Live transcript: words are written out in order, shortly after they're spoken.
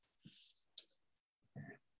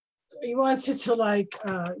we wanted to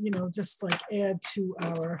just like add to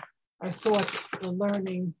our thoughts, the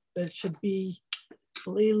learning that should be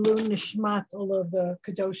Lilu Nishmat, all of the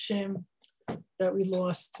Kadoshim that we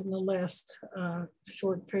lost in the last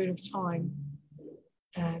short period of time.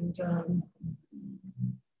 And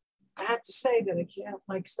I have to say that I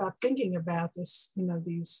can't stop thinking about this,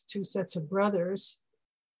 these two sets of brothers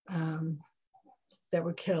that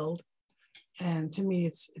were killed. And to me,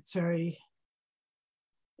 it's very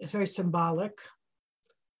symbolic.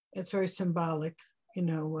 It's very symbolic.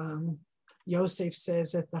 Yosef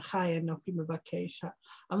says at the Chaya Nofi Mevakesh,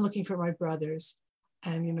 I'm looking for my brothers.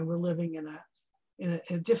 And, we're living in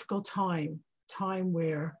a difficult time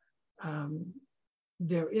where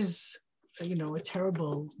there is, a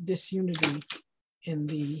terrible disunity in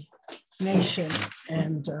the nation.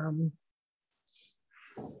 And,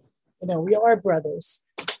 we are brothers.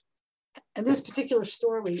 And this particular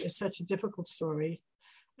story is such a difficult story.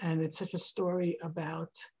 And it's such a story about,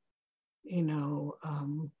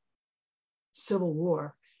 civil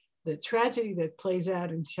war. The tragedy that plays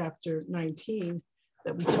out in chapter 19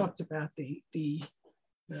 that we talked about, the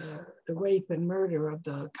rape and murder of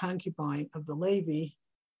the concubine of the Levi.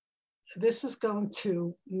 This is going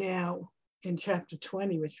to now, in chapter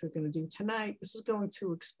 20, which we're going to do tonight, this is going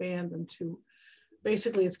to expand into,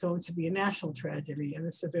 basically it's going to be a national tragedy. And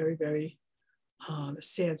it's a very, very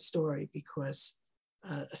sad story, because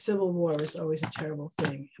a civil war is always a terrible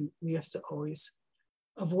thing. And we have to always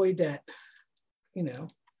avoid that,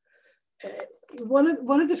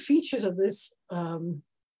 One of the features of this,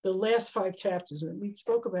 the last 5 chapters, and we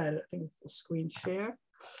spoke about it, I think it's a screen share.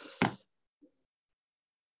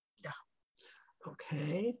 Yeah,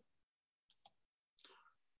 okay.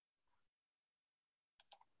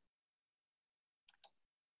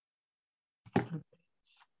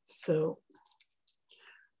 So,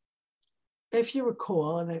 if you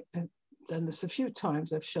recall, and I've done this a few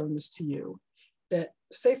times, I've shown this to you, that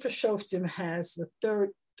Sefer Shoftim has the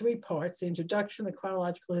 3 parts: the introduction, the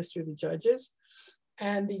chronological history of the judges,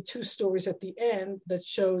 and the 2 stories at the end that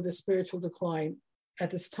show the spiritual decline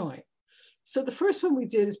at this time. So the first one we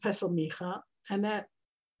did is Pesel Micha, and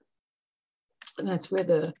that's where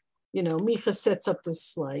the, Micha sets up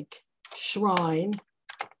this shrine,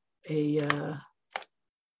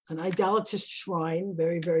 an idolatrous shrine,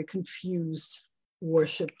 very, very confused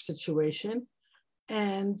worship situation.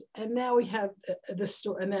 And now we have the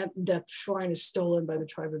story, and that shrine is stolen by the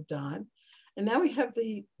tribe of Dan. And now we have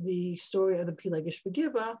the story of the Pilegesh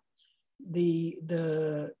Begiva,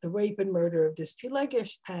 the rape and murder of this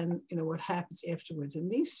Pilegesh, and what happens afterwards. And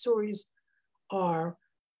these stories are,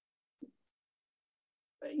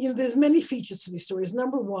 there's many features to these stories.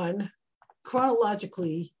 Number one,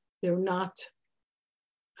 chronologically, they're not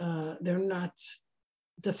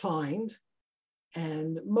defined.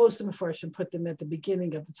 And most of the Mepharshim put them at the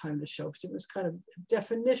beginning of the time of the Shoftim. It was kind of a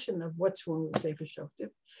definition of what's wrong with the Sefer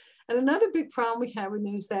Shoftim. And another big problem we have with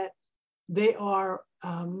them is that they are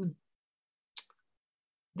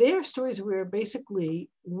stories where basically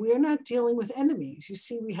we're not dealing with enemies. You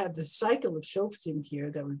see, we have the cycle of Shoftim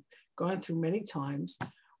here that we've gone through many times.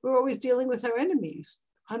 We're always dealing with our enemies.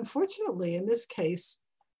 Unfortunately, in this case,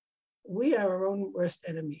 we are our own worst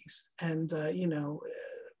enemies. And,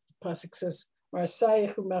 Pasuk says,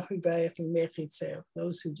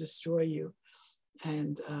 those who destroy you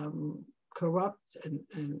and corrupt and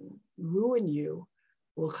ruin you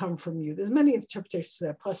will come from you. There's many interpretations to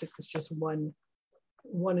that. Pasuk is just one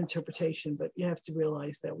interpretation, but you have to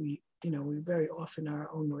realize that we very often are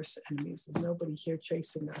our own worst enemies. There's nobody here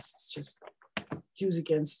chasing us. It's just Jews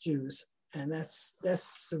against Jews. And that's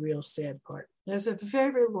the real sad part. There's a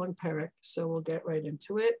very, very long parak, so we'll get right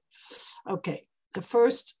into it. Okay, the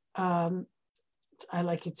first, I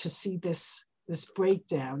like you to see this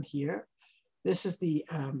breakdown here. This is the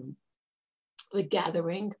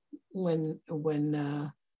gathering when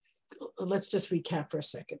let's just recap for a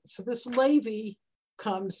second. So this Levi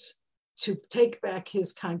comes to take back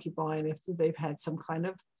his concubine after they've had some kind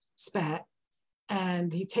of spat,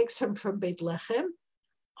 and he takes him from Beit Lechem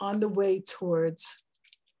on the way towards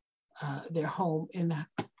their home in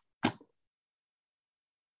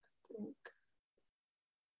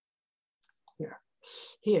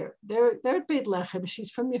here. They're at Beit Lechem.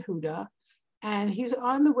 She's from Yehuda, and he's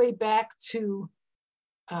on the way back to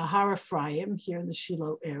Har Ephraim here in the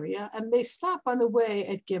Shiloh area, and they stop on the way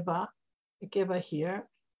at Gibeah here,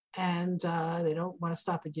 and they don't want to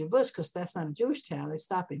stop at Yevus because that's not a Jewish town. They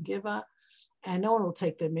stop in Gibeah, and no one will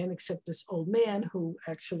take them in except this old man who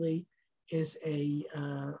actually is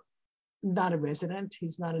not a resident.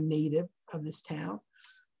 He's not a native of this town,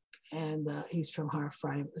 and he's from Har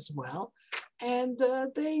Ephraim as well. And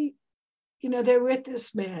they they're with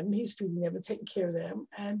this man, he's feeding them and taking care of them.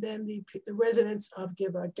 And then the residents of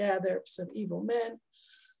Gibeah gather some evil men,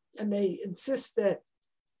 and they insist that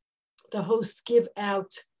the hosts give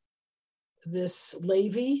out this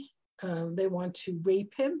Levi. They want to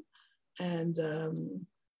rape him. And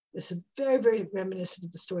this is very, very reminiscent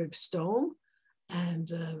of the story of Stone. And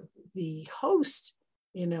the host,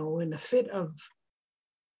 in a fit of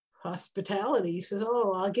hospitality, says,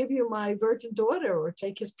 "Oh, I'll give you my virgin daughter, or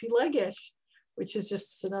take his pilegesh," which is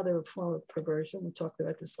just another form of perversion. We talked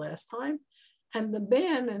about this last time. And the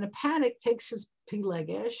man, in a panic, takes his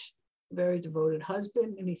pilegesh, very devoted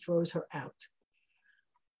husband, and he throws her out.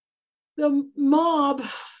 The mob,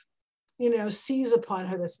 seize upon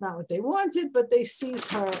her. That's not what they wanted, but they seize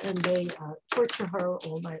her and they torture her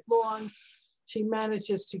all night long. She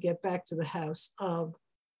manages to get back to the house of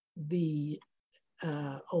the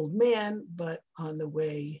old man, but on the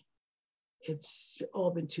way, it's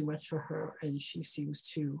all been too much for her, and she seems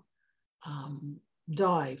to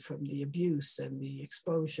die from the abuse and the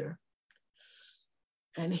exposure.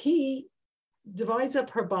 And he divides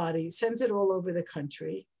up her body, sends it all over the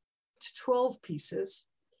country to 12 pieces.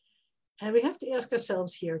 And we have to ask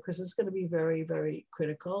ourselves here, because it's going to be very, very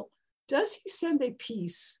critical, does he send a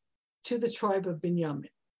piece to the tribe of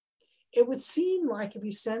Binyamin? It would seem like if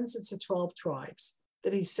he sends it to 12 tribes,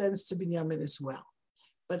 that he sends to Binyamin as well.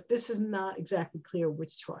 But this is not exactly clear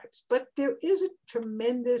which tribes. But there is a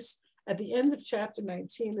tremendous, at the end of chapter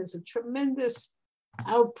 19, there's a tremendous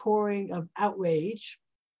outpouring of outrage.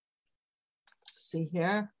 See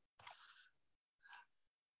here.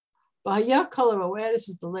 This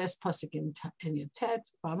is the last pasuk in Yatet.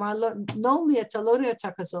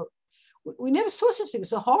 We never saw such a thing.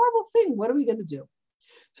 It's a horrible thing. What are we going to do?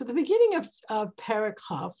 So the beginning of Perek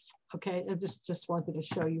Chaf, okay, I just wanted to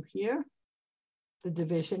show you here, the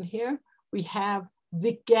division here. We have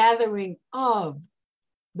the gathering of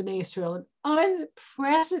Bnei Israel, an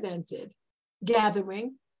unprecedented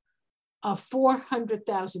gathering of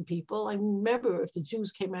 400,000 people. I remember if the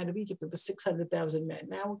Jews came out of Egypt, it was 600,000 men.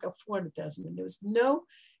 Now we've got 400,000 men. There was no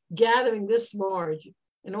gathering this large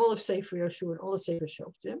in all of Sefer Yoshua and all of Sefer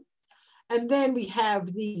Shoftim. And then we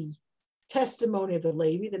have the testimony of the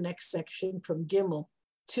Levi, the next section from Gimel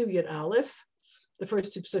to Yud Aleph. The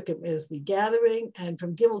first two psukim is the gathering, and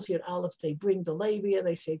from Gimel to Yud Aleph, they bring the Levi and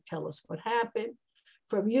they say, "Tell us what happened."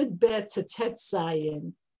 From Yud Bet to Tet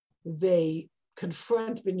Zayin, they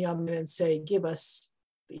confront Binyamin and say, "Give us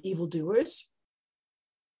the evildoers."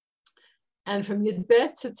 And from Yud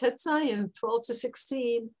Bet to Tet Zayin, 12 to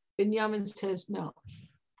 16, Binyamin says no.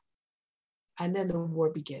 And then the war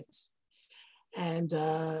begins. And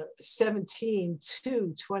 17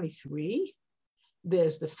 to 23,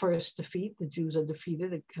 there's the first defeat. The Jews are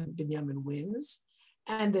defeated and Binyamin wins.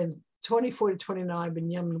 And then 24 to 29,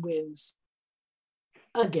 Binyamin wins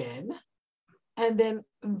again. And then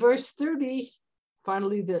in verse 30,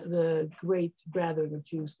 finally, the great gathering of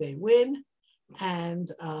Jews, they win. And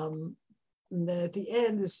then at the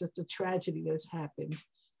end is just a tragedy that has happened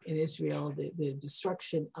in Israel, the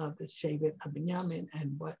destruction of the Shevet of Binyamin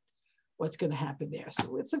and what's going to happen there.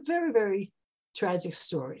 So it's a very, very tragic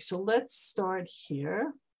story. So let's start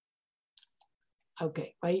here.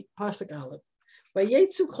 Okay, by Pasuk Aleph.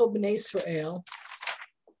 Vayetzu kol bnei Israel,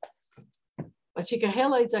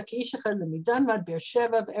 v'tikahel Isaac Ishachar lemidan vad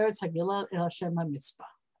Beersheva v'eretz hagilal el Hashem hamitzpah.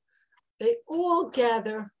 They all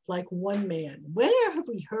gather like one man. Where have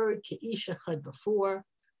we heard Ke'ish Echad before?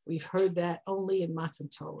 We've heard that only in Matan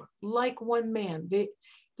Torah. Like one man.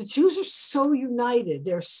 The Jews are so united.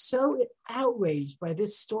 They're so outraged by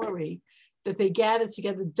this story that they gather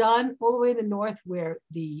together. Dan, all the way in the north, where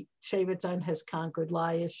the Shevet Dan has conquered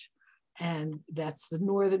Laish, and that's the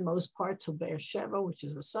northernmost part to Beersheva, which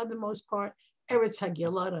is the southernmost part. Eretz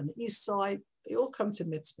Hagilad on the east side. They all come to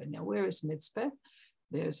Mitzpah. Now, where is Mitzpah?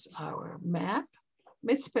 There's our map.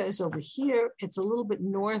 Mitzpah is over here. It's a little bit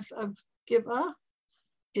north of Gibeah.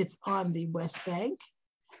 It's on the West Bank.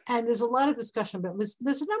 And there's a lot of discussion about this.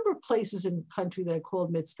 There's a number of places in the country that are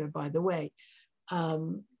called Mitzpah, by the way.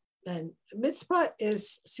 And Mitzpah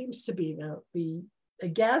seems to be a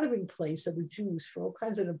gathering place of the Jews for all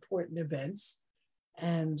kinds of important events.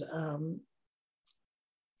 And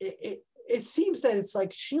it seems that it's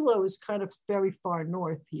like Shiloh is kind of very far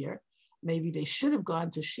north here. Maybe they should have gone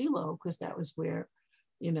to Shiloh because that was where,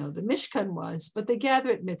 the Mishkan was, but they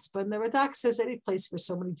gather at Mitzpah. And the Radak says any place where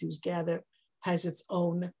so many Jews gather has its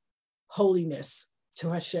own holiness to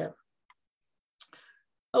Hashem.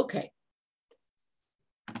 Okay.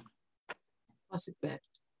 Pasuk Bet.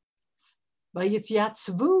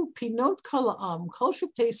 Vayityatzvu pinot kol ha'am kol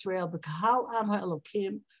shuktei Israel b'kahal am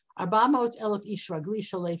ha'elokim 400,000 ish ragli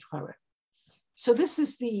shalei charem. So this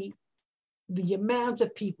is the amount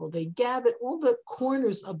of people. They gathered all the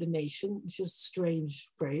corners of the nation, which is a strange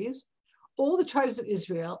phrase, all the tribes of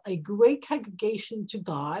Israel, a great congregation to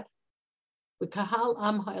God, the Kahal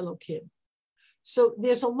Amha Elokim. So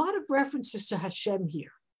there's a lot of references to Hashem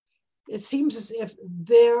here. It seems as if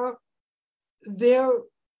their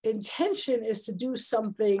intention is to do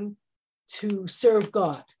something to serve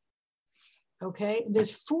God. Okay, and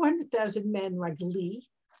there's 400,000 men, Ragli,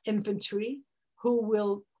 infantry,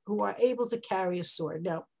 who are able to carry a sword.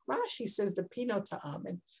 Now, Rashi says the Pinot Ta'am,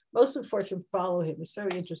 and most unfortunately follow him. It's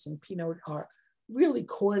very interesting. Pinot are really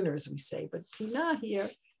corners, we say, but Pinot here,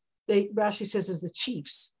 Rashi says is the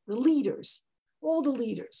chiefs, the leaders, all the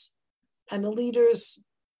leaders. And the leaders,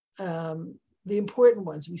 the important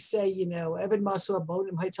ones, we say, Eben Masu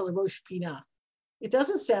Abonim Haitzal Rosh Pinot. It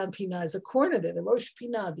doesn't sound Pinot as a corner there, the Rosh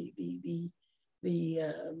Pinot, the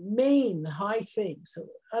main high thing. So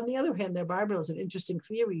on the other hand, their Bible is an interesting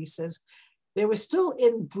theory. He says they were still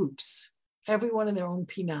in groups, everyone in their own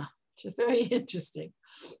pinah, which is very interesting.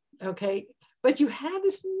 Okay, but you have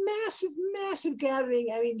this massive gathering.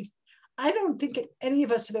 I mean, I don't think any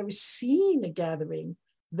of us have ever seen a gathering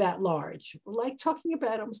that large. We're like talking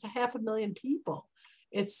about almost 500,000 people.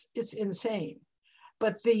 It's insane.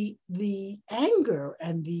 But the anger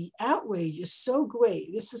and the outrage is so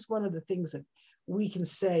great. This is one of the things that we can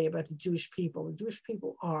say about the Jewish people. The Jewish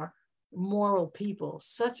people are moral people.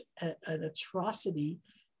 Such an atrocity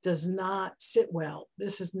does not sit well.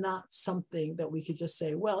 This is not something that we could just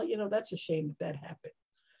say, well, that's a shame that happened.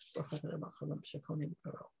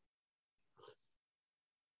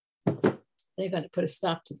 They're going to put a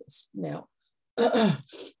stop to this. Now,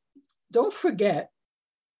 don't forget,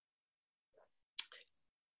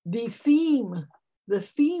 the theme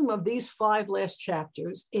of these 5 last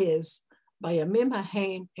chapters is Bayamim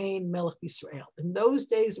Haim Ein Melech Yisrael. In those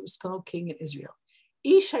days, it was called king in Israel.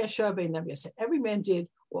 Ish Hayashar Beinav Yaseh. Every man did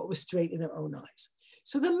what was straight in their own eyes.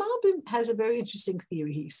 So the Malbim has a very interesting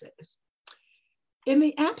theory, he says. In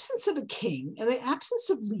the absence of a king, in the absence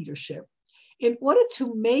of leadership, in order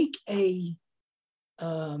to make to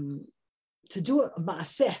do a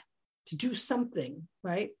ma'aseh, to do something,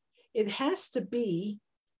 right? It has to be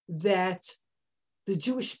that the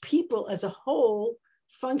Jewish people as a whole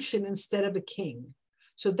function instead of a king.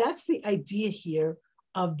 So that's the idea here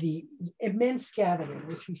of the immense gathering,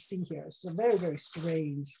 which we see here. It's very, very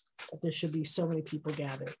strange that there should be so many people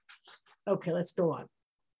gathered. Okay, let's go on.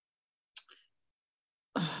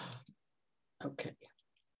 Okay.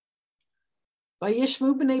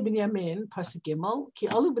 Vayishmu b'nei Binyamin, pasuk Gimel, ki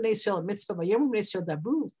alu b'nei Yisrael mitzvah vayomu b'nei Yisrael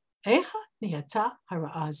dabru, echa nihata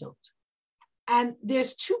hara'ah azot. And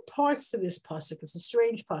there's 2 parts to this pasuk. It's a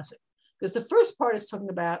strange pasuk because the first part is talking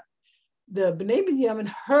about the Bnei Binyamin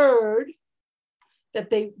heard that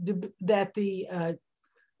the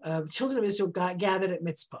children of Israel gathered at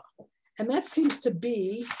Mitzpah, and that seems to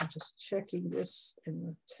be. I'm just checking this in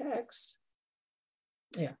the text.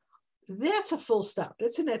 Yeah, that's a full stop.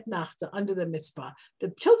 That's an etnachta under the Mitzpah.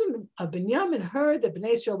 The children of Binyamin heard that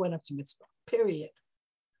Bnei Israel went up to Mitzpah. Period.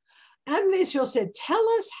 And Bnei Israel said, tell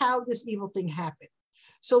us how this evil thing happened.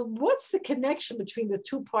 So what's the connection between the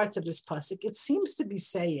 2 parts of this pasuk? It seems to be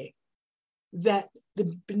saying that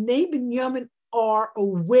the Bnei Binyamin are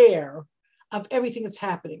aware of everything that's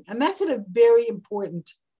happening. And that's a very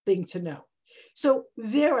important thing to know. So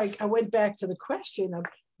there I went back to the question of,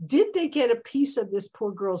 did they get a piece of this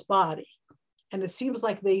poor girl's body? And it seems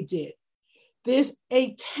like they did. There's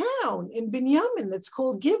a town in Binyamin that's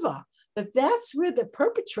called Giva, that's where the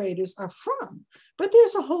perpetrators are from. But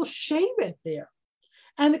there's a whole shevet there.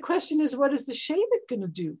 And the question is, what is the shevet going to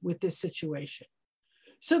do with this situation?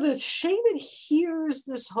 So the shevet hears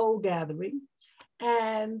this whole gathering,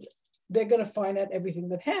 and they're going to find out everything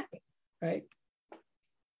that happened, right?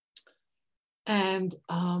 And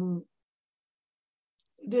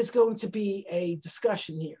there's going to be a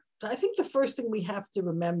discussion here. I think the first thing we have to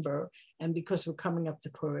remember, and because we're coming up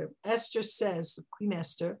to Purim, Esther says, Queen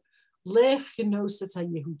Esther, Lech Yenosat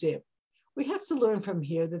HaYehudim. We have to learn from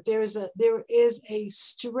here that there is a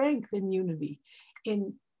strength in unity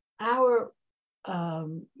in our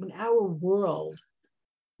world.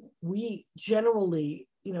 We generally,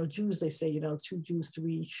 Jews, they say, 2 Jews,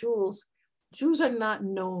 3 shuls. Jews are not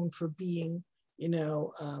known for being,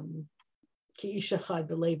 Ki'ish echad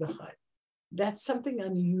b'lev echad. That's something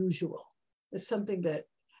unusual. It's something that,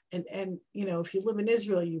 and if you live in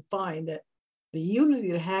Israel, you find that the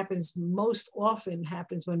unity that happens most often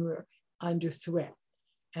happens when we're under threat.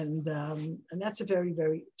 And that's a very,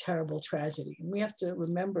 very terrible tragedy. And we have to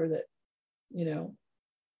remember that,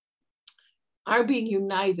 our being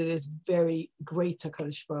united is very great to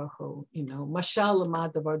Kadosh Baruch Hu, Mashal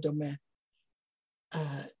Lamad Davar Domeh.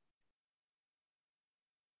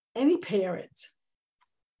 Any parent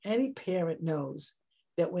knows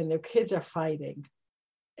that when their kids are fighting,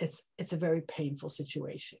 it's a very painful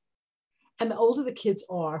situation. And the older the kids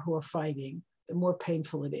are who are fighting, the more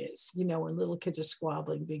painful it is. When little kids are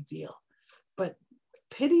squabbling, big deal. But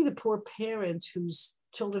pity the poor parent whose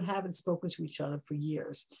children haven't spoken to each other for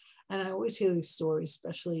years. And I always hear these stories,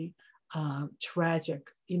 especially tragic,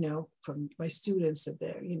 from my students that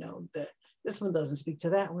they're, that this one doesn't speak to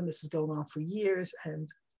that one. This is going on for years. And,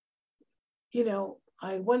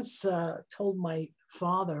 I once told my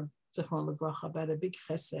father, Zichron Livracha, about a big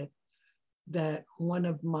chesed that one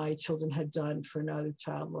of my children had done for another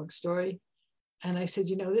child, long story. And I said,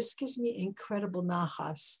 this gives me incredible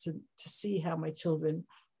nachas to see how my children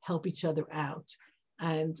help each other out.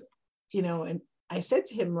 And, and I said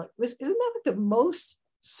to him, isn't that the most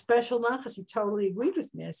special nachas? He totally agreed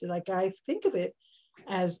with me. I said, I think of it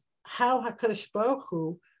as how HaKadosh Baruch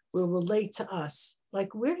Hu will relate to us.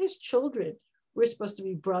 Like, we're his children. We're supposed to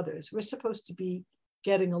be brothers. We're supposed to be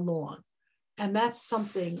getting along. And that's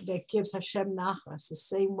something that gives Hashem nachas, the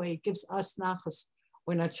same way it gives us nachas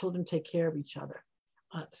when our children take care of each other.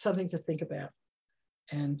 Something to think about.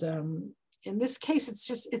 And in this case,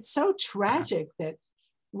 it's so tragic that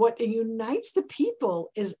what unites the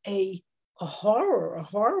people is a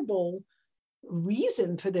horrible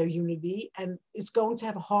reason for their unity, and it's going to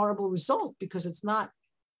have a horrible result because it's not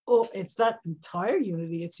entire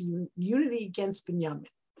unity, it's a unity against Binyamin.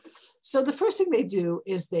 So the first thing they do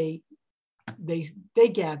is they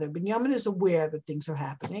gather. Binyamin is aware that things are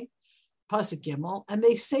happening, Pasuk Gimel, and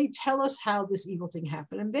they say, tell us how this evil thing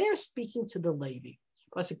happened. And they are speaking to the Levi,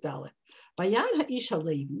 Pasuk Dalet. Vayan ha'isha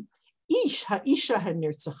Levi, ish ha'isha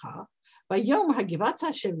ha'nirtzacha, vayom ha'givat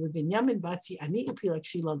Hashem leBinyamin batzi ani upilak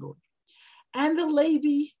shilalun. And the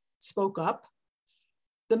Levi spoke up,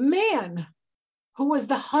 the man who was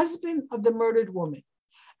the husband of the murdered woman.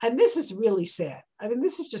 And this is really sad. I mean,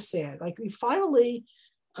 this is just sad. Like, we finally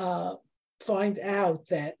find out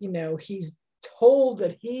that, he's told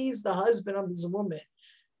that he's the husband of this woman.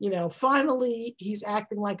 Finally, he's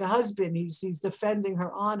acting like a husband. He's defending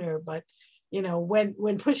her honor. But,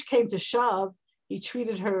 when push came to shove, he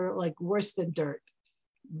treated her like worse than dirt.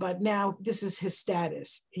 But now this is his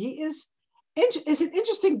status. He is an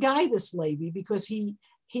interesting guy, this Levi, because he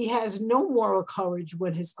has no moral courage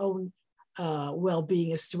when his own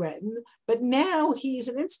well-being is threatened. But now he's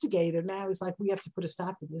an instigator. Now he's like, we have to put a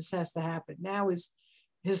stop to this. This has to happen. Now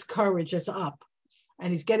his courage is up,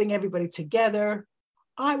 and he's getting everybody together.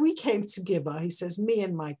 We came to Gibeah, he says, me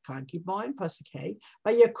and my concubine, Pasuk Hey,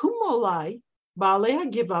 Vayakum olai, ba'alei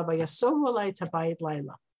haGibeah, vayasoru olai tabayit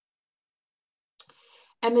laila.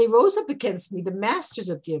 And they rose up against me, the masters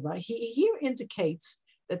of Gibeah. He here indicates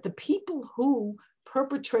that the people who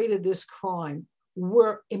perpetrated this crime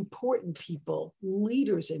were important people,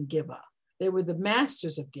 leaders in Gibeah. They were the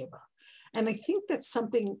masters of Gibeah. And I think that's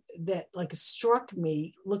something that struck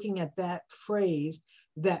me looking at that phrase,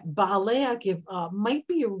 that Baalei HaGibeah might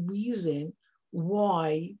be a reason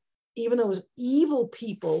why, even though it was evil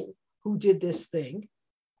people who did this thing,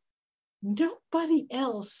 nobody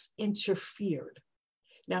else interfered.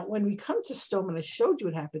 Now, when we come to Stone, and I showed you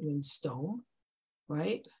what happened in Stone,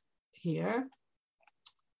 right here.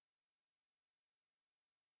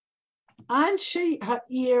 Anshe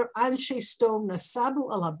ha'ir, anshe Stone,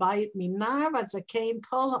 nasabu al habayit minar v'zakein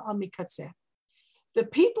kol ha'am mikatzeh. The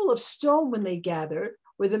people of Stone, when they gathered,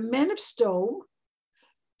 were the men of Stone,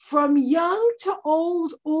 from young to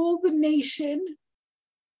old, all the nation,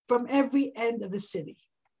 from every end of the city.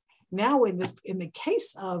 Now, in the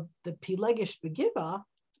case of the Pilegish Begiva,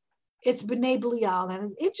 it's B'nai Belial, and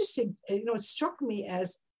it's interesting. It struck me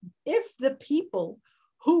as if the people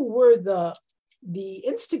who were the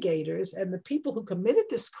instigators and the people who committed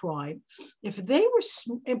this crime, if they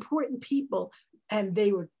were important people and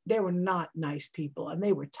they were not nice people and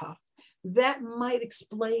they were tough, that might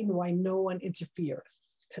explain why no one interfered.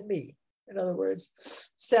 To me, in other words,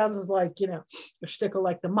 sounds like a shtickle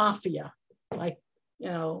like the mafia, like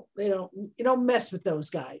they don't mess with those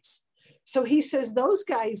guys. So he says those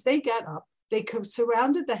guys, they got up, they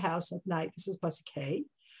surrounded the house at night. This is Pasuk Hey.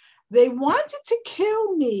 They wanted to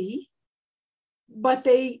kill me, but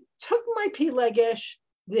they took my Pilegesh,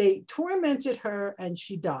 they tormented her, and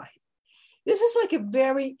she died. This is like a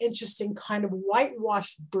very interesting kind of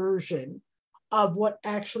whitewashed version of what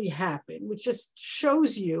actually happened, which just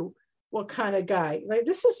shows you what kind of guy. Like,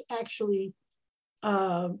 this is actually,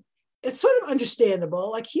 it's sort of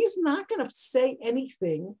understandable. Like, he's not going to say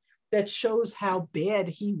anything that shows how bad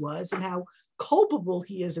he was and how culpable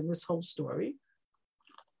he is in this whole story,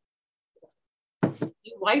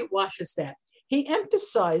 he whitewashes that. He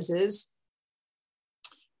emphasizes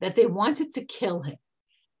that they wanted to kill him.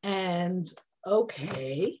 And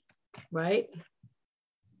okay, right?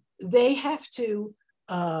 They have to,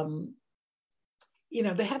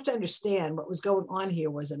 they have to understand what was going on here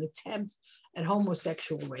was an attempt at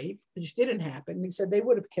homosexual rape, which didn't happen. He said they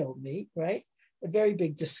would have killed me, right? A very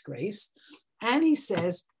big disgrace. And he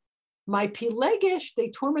says, my Pilegesh, they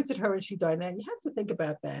tormented her and she died. Now you have to think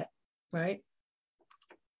about that, right?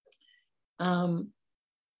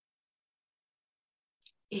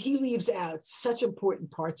 He leaves out such important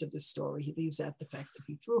parts of the story. He leaves out the fact that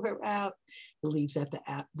he threw her out. He leaves out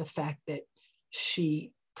the fact that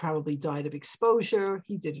she probably died of exposure.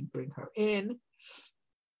 He didn't bring her in.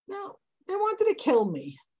 Now, they wanted to kill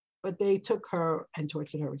me, but they took her and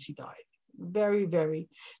tortured her and she died. Very, very.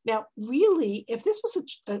 Now, really, if this was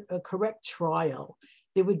a correct trial,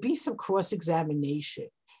 there would be some cross-examination.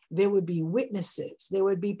 There would be witnesses. There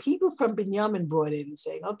would be people from Binyamin brought in and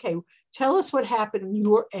saying, okay, tell us what happened in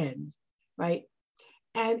your end, right?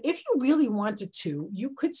 And if you really wanted to, you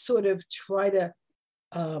could sort of try to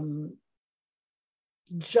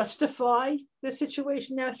justify the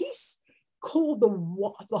situation. Now, he's called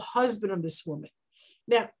the husband of this woman.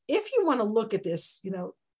 Now, if you want to look at this,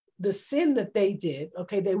 the sin that they did,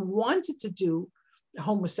 okay, they wanted to do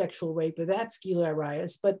homosexual rape, but that's Gilui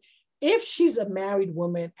Arayos. But if she's a married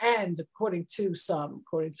woman, and according to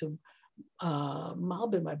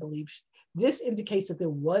Malbim, I believe, this indicates that there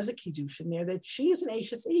was a kiddushin there, that she is an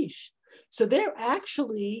Eishes Ish. So they're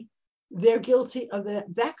guilty of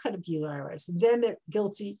that kind of Gilui Arayos. And then they're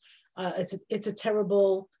guilty. It's a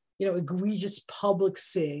terrible, egregious public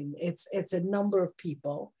sin. It's a number of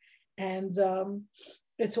people, and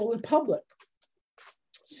it's all in public.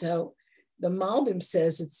 So the Malbim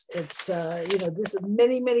says it's there's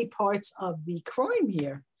many parts of the crime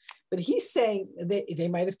here, but he's saying they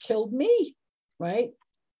might have killed me, right?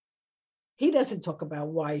 He doesn't talk about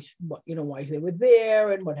why they were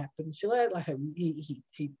there and what happened to Gillette, like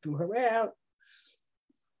he threw her out.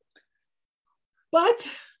 But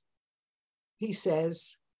he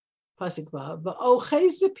says, Pasuk Vav,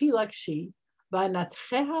 "Va'ochez b'pilakshi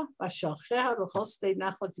va'natcheha v'shalcheha v'chol state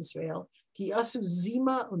nachlat Yisrael ki asu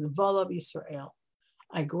zima u'nevala b'Yisrael."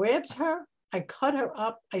 I grabbed her, I cut her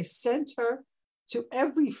up, I sent her to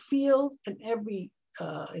every field and every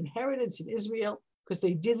inheritance in Israel, because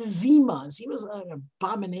they did zima. Zima was an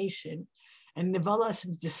abomination, and nevala is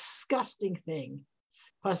a disgusting thing.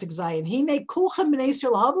 Pasuk Zayin, Hine kulchem b'nei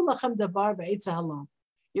Yisrael havu lachem davar b'etz halom.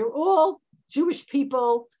 You're all Jewish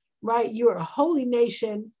people, right? You're a holy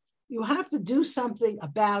nation. You have to do something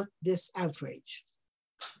about this outrage.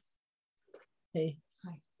 Okay.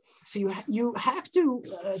 So you have to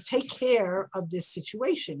take care of this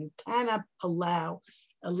situation. You cannot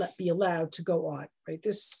be allowed to go on, right?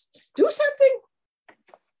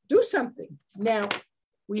 Do something. Now,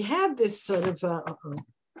 we have this sort of,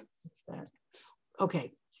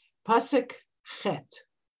 okay, Pasuk Chet.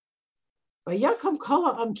 Again,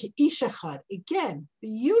 the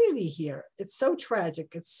unity here, it's so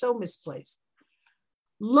tragic, it's so misplaced.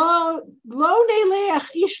 They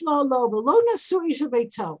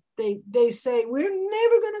say, we're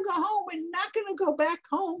never going to go home. We're not going to go back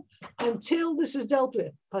home until this is dealt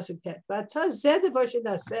with.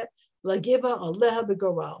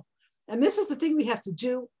 And this is the thing we have to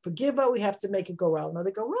do. For Giva, we have to make a goral. Now,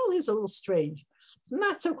 the goral is a little strange. It's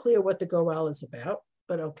not so clear what the goral is about,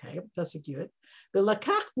 but okay, that's good.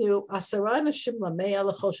 V'lakachnu asara nashim lamea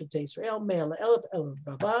l'chol shetei Yisrael mea le'elef elef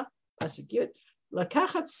vava. That's good.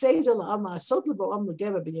 Lakachat seder la'am ma'asot l'bo'am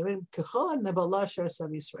l'geva b'yamin k'chol ha'nevala asher sav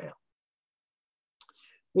Yisrael.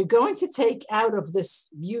 We're going to take out of this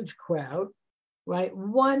huge crowd, right,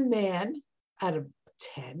 one man out of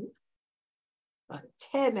 10,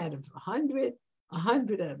 10 out of 100,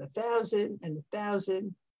 100 out of 1,000, and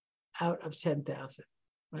 1,000 out of 10,000,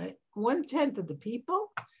 right? 1/10 of the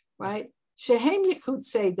people, right? Shehem Yichud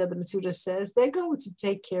Seder, the Metzudah says, they're going to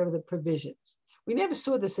take care of the provisions. We never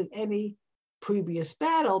saw this in any previous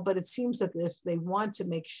battle, but it seems that if they want to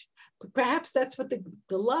make, perhaps that's what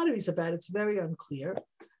the lottery is about. It's very unclear.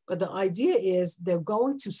 But the idea is they're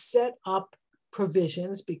going to set up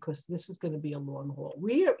provisions because this is going to be a long haul.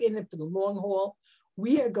 We are in it for the long haul.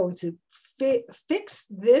 We are going to fix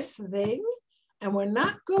this thing, and we're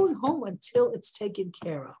not going home until it's taken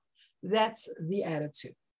care of. That's the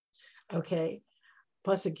attitude. Okay.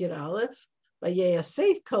 Pasuk Yud Aleph.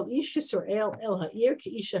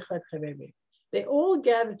 They all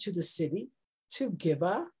gathered to the city, to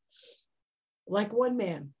Gibeah, like one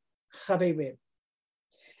man.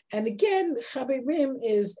 And again, chaverim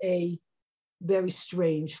is a very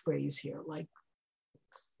strange phrase here. Like,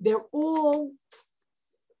 they're all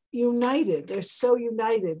united. They're so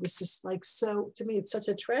united. This is like, so, to me, it's such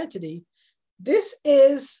a tragedy. This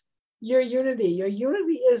is your unity. Your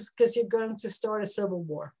unity is because you're going to start a civil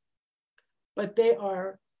war. But they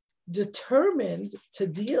are determined to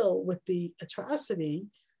deal with the atrocity,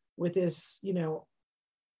 with this,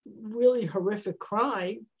 really horrific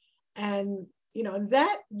crime. And,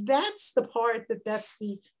 that's the part that's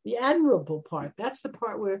the admirable part. That's the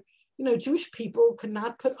part where, Jewish people could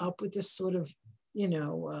not put up with this sort of,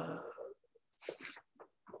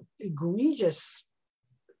 egregious,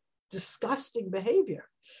 disgusting behavior.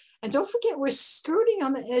 And don't forget, we're skirting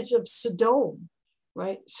on the edge of Sodom,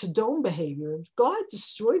 right? Sodom behavior. God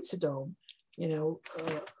destroyed Sodom.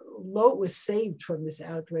 Lot was saved from this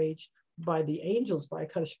outrage by the angels, by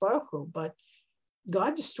Kadosh Baruch Hu, but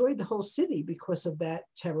God destroyed the whole city because of that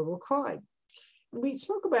terrible crime. We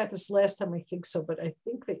spoke about this last time, I think so, but I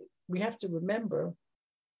think that we have to remember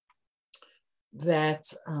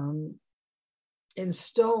that in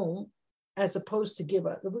stone, as opposed to give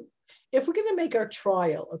up, if we're going to make our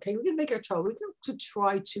trial, okay, we're going to make our trial, we're going to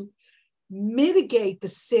try to mitigate the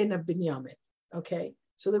sin of Binyamin, okay?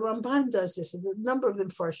 So the Ramban does this, and a number of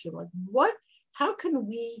them farshim, like, how can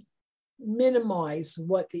we minimize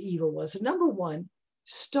what the evil was? So number one,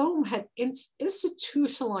 Stone had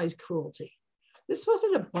institutionalized cruelty. This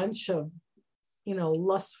wasn't a bunch of,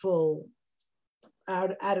 lustful,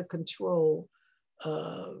 out of control,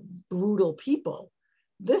 brutal people.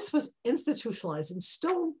 This was institutionalized. In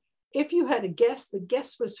Stone, if you had a guest, the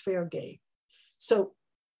guest was fair game. So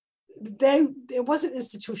it wasn't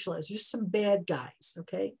institutionalized, just some bad guys,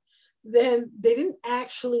 okay? Then they didn't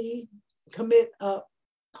actually commit a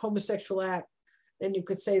homosexual act. Then you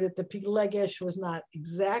could say that the Piglegesh was not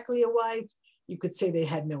exactly a wife. You could say they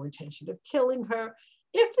had no intention of killing her.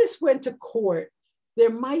 If this went to court,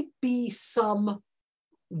 there might be some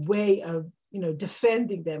way of,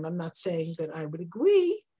 defending them. I'm not saying that I would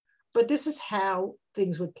agree, but this is how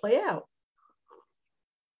things would play out.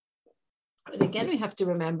 And again, we have to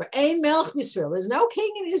remember, Ein Melech Yisrael. There's no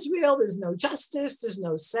king in Israel. There's no justice. There's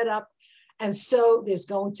no setup. And so there's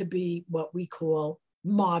going to be what we call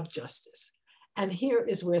mob justice. And here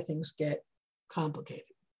is where things get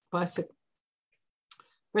complicated. First of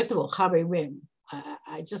all, chaverim.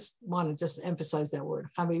 I just want to emphasize that word,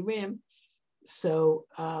 chaverim. So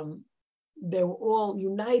they were all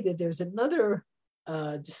united. There's another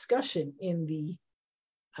discussion in the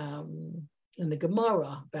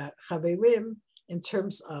Gemara about chaverim in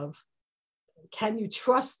terms of, can you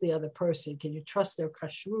trust the other person? Can you trust their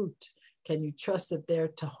kashrut? Can you trust that they're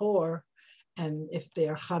tahor? And if they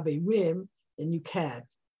are chaverim, then you can.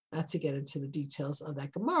 Not to get into the details of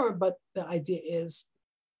that Gemara, but the idea is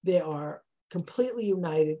they are completely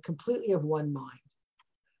united, completely of one mind.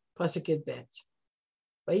 Pasuk Yud Bet.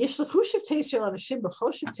 Vayishlchu Sheftei Yisrael Anashim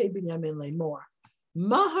b'chol Sheftei Binyamin le'mor.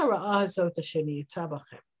 Ma hara'ah hazot asher ni'yitza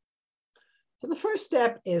bachem. So the first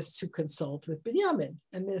step is to consult with Binyamin,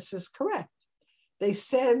 and this is correct. They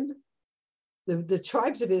send, the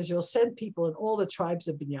tribes of Israel send people in all the tribes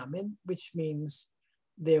of Binyamin, which means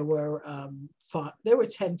there were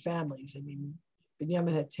 10 families. I mean,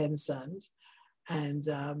 Binyamin had 10 sons, and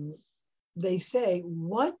they say,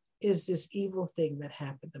 what is this evil thing that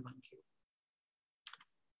happened among you?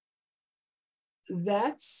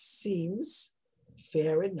 That seems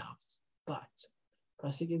fair enough, but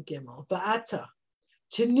Pasuk Gimel, Va'ata,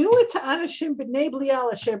 Tenu et ha'anashim b'nei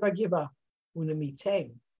Belial asher b'Giva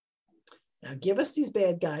unamitem. Now give us these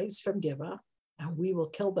bad guys from Giva, and we will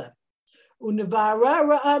kill them. Unavara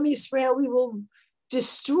ra'am Yisrael, we will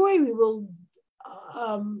destroy, we will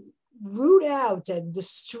root out and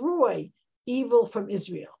destroy evil from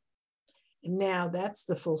Israel. And now that's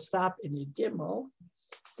the full stop in the Gimel.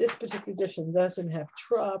 This particular edition doesn't have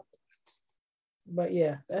trop, but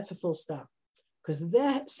yeah, that's a full stop. Because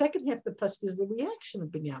the second half of the pasuk is the reaction of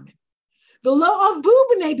Binyamin. The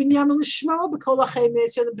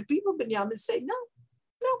people of Binyamin say, no.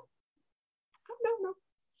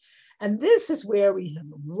 And this is where we have,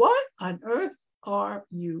 what on earth are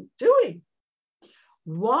you doing?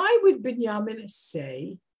 Why would Binyamin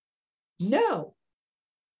say no?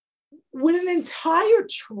 Would an entire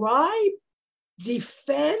tribe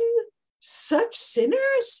defend such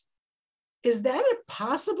sinners? Is that a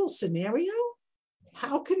possible scenario?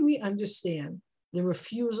 How can we understand the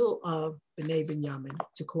refusal of Bnei Binyamin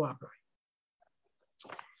to cooperate?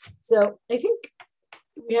 So I think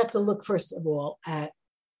we have to look first of all at,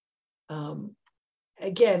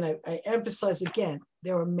 again, I emphasize again,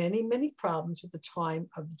 there are many, many problems with the time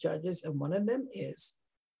of the judges, and one of them is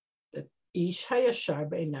Ish hayashar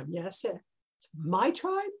be'einav yaseh. It's my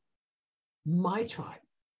tribe, my tribe.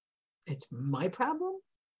 It's my problem,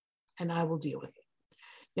 and I will deal with it.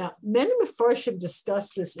 Now, many Mefarshim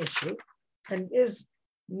discuss this issue, and is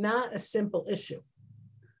not a simple issue.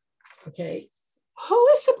 Okay, who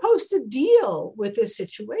is supposed to deal with this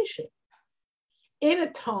situation in a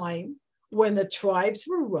time when the tribes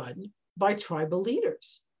were run by tribal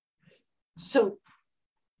leaders? So,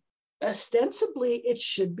 ostensibly, it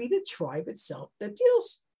should be the tribe itself that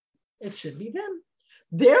deals. It should be them.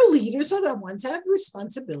 Their leaders are the ones that have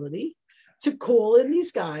responsibility to call in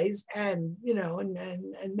these guys and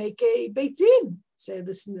make a beit din. Say,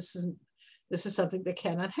 listen, this is something that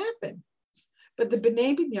cannot happen. But the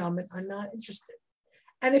Bnei Binyamin are not interested.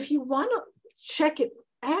 And if you want to check it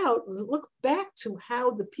out, look back to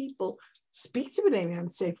how the people speak to Bnei Binyamin.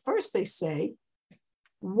 Say, first they say,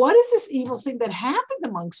 what is this evil thing that happened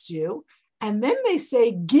amongst you? And then they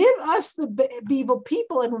say, give us the evil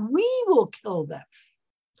people and we will kill them.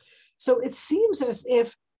 So it seems as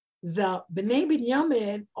if the Bnei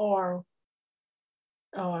Binyamin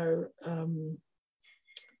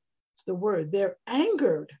they're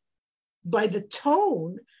angered by the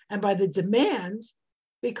tone and by the demand,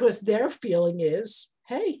 because their feeling is,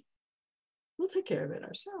 hey, we'll take care of it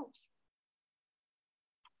ourselves.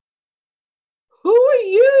 Who are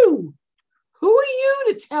you? Who are you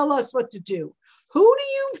to tell us what to do? Who do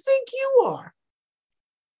you think you are?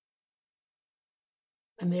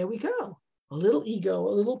 And there we go. A little ego,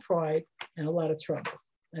 a little pride, and a lot of trouble.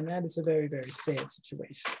 And that is a very, very sad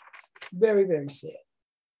situation. Very, very sad.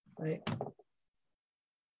 Right?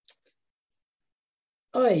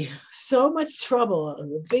 So much trouble,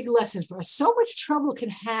 a big lesson for us. So much trouble can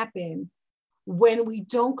happen when we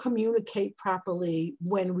don't communicate properly,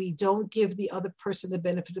 when we don't give the other person the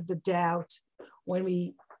benefit of the doubt, when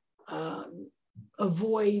we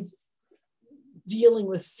avoid dealing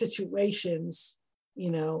with situations,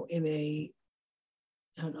 in a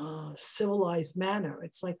civilized manner.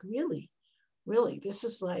 It's like, really, this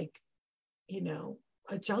is like,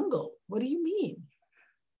 a jungle. What do you mean?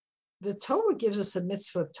 The Torah gives us a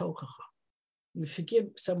mitzvah of tochacha. You should give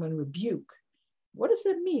someone rebuke. What does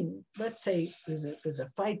that mean? Let's say there's a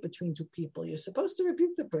fight between two people. You're supposed to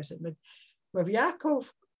rebuke the person. But Rav Yaakov,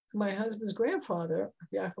 my husband's grandfather,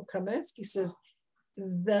 Rav Yaakov Kamenetsky, says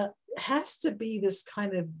there has to be this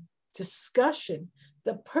kind of discussion.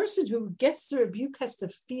 The person who gets the rebuke has to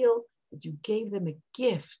feel that you gave them a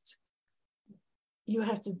gift. You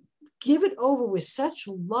have to give it over with such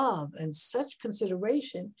love and such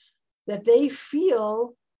consideration that they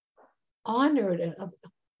feel honored. And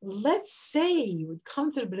let's say you would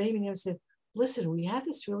come to the Bnei Binyamin and say, listen, we have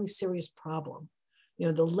this really serious problem.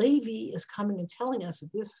 The Levi is coming and telling us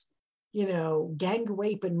that this, gang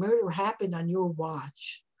rape and murder happened on your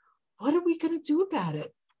watch. What are we going to do about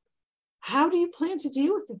it? How do you plan to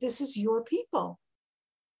deal with it? This is your people.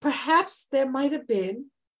 Perhaps there might have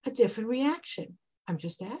been a different reaction. I'm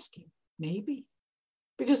just asking, maybe.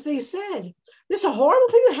 Because they said, this is a horrible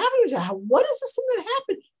thing that happened. What is this thing that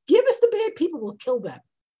happened? Give us the bad people, we'll kill them.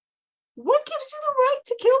 What gives you the right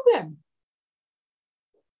to kill them?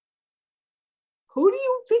 Who do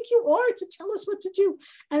you think you are to tell us what to do?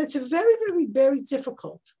 And it's a very, very, very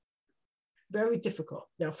difficult. Very difficult.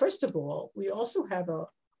 Now, first of all, we also have a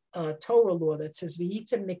Torah law that says,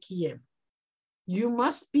 V'yitem nekiyim. You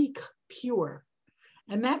must be pure.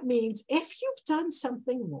 And that means if you've done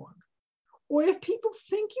something wrong, or if people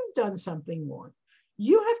think you've done something wrong,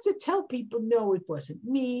 you have to tell people, no, it wasn't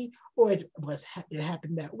me, or it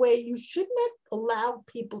happened that way. You should not allow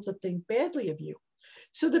people to think badly of you.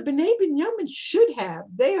 So the Bnei Binyamin should have,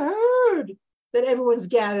 they heard that everyone's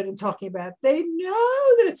gathered and talking about it. They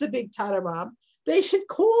know that it's a big Tadaram. They should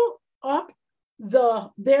call up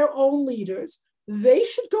their own leaders. They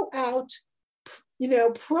should go out,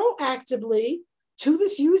 proactively to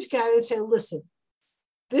this huge gathering and say, listen,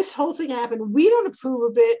 this whole thing happened. We don't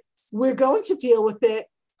approve of it. We're going to deal with it.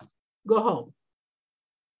 Go home.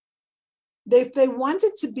 If they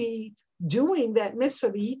wanted to be doing that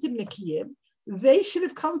mitzvah, v'yitim nekiyim, they should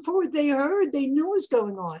have come forward. They heard, they knew what was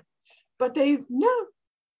going on. But no,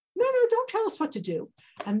 don't tell us what to do.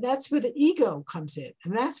 And that's where the ego comes in.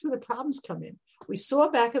 And that's where the problems come in. We saw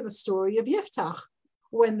back in the story of Yiftach,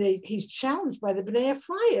 when he's challenged by the Bnei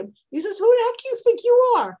Ephraim. He says, who the heck do you think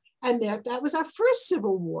you are? And that was our first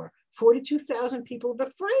civil war. 42,000 people of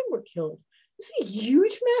Ephraim were killed. You see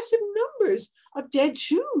huge, massive numbers of dead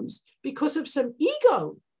Jews because of some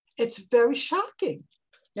ego. It's very shocking.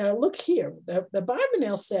 Now, look here. The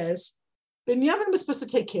Barbanel says Binyamin was supposed to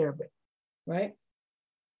take care of it, right?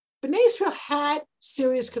 Bnei Israel had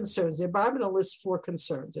serious concerns. The Bible lists 4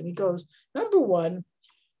 concerns. And he goes, number 1,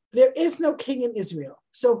 there is no king in Israel.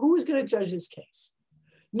 So who is going to judge this case?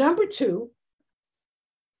 Number 2,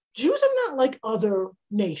 Jews are not like other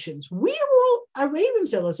nations. We are all Arabim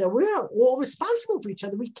Zelazah. We are all responsible for each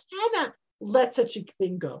other. We cannot let such a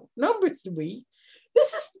thing go. Number 3,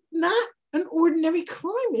 this is not an ordinary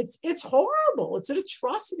crime. It's horrible. It's an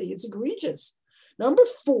atrocity. It's egregious. Number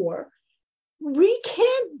 4, we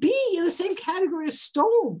can't be in the same category as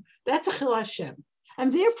stone. That's a Chil Hashem.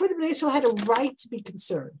 And therefore, the Bnei Israel had a right to be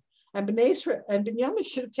concerned. And Bnei Israel and Binyamin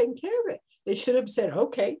should have taken care of it. They should have said,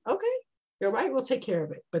 okay, you're right, we'll take care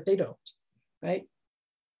of it. But they don't, right?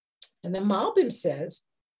 And then Malbim says,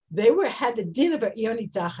 they had the din of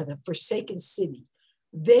Ioni Dacha, the forsaken city.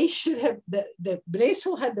 They should have, the Bnei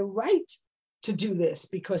Israel had the right to do this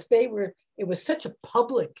because it was such a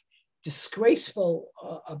public, disgraceful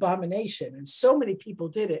abomination. And so many people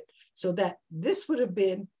did it. So that it would have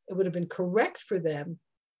been correct for them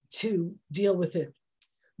to deal with it.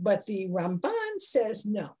 But the Ramban says,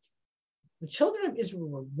 no, the children of Israel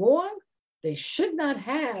were wrong. They should not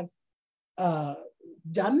have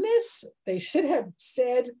done this. They should have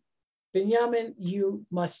said, Binyamin, you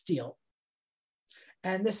must deal.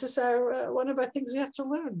 And this is one of our things we have to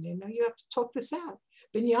learn. You have to talk this out.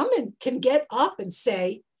 Binyamin can get up and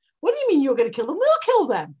say, what do you mean you're going to kill them? We'll kill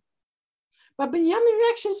them. But Binyamin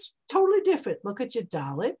reaction is totally different. Look at your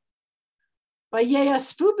Dalit.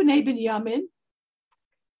 Vayeyasfu b'nei Binyamin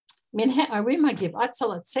min ha'arim ha'givat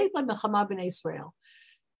tzeit la'milchama b'nei Israel.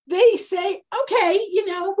 They say, okay, we're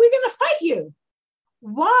going to fight you.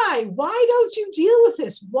 Why? Why don't you deal with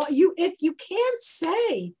this? You can't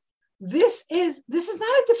say this is not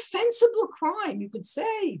a defensible crime. You could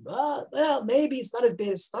say, well, maybe it's not as bad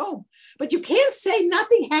as stone, but you can't say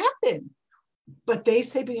nothing happened. But they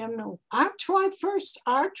say, no, our tribe first,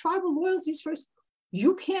 our tribal loyalties first.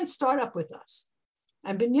 You can't start up with us.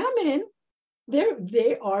 And Binyamin,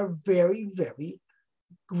 they are very, very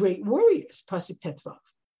great warriors, Pasuk Tetvav.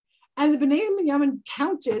 And the Bnei Binyamin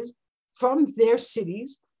counted from their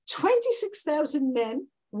cities 26,000 men,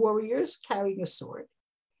 warriors carrying a sword,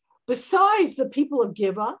 besides the people of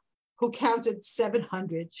Gibeah, who counted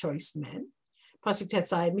 700 choice men. Pasuk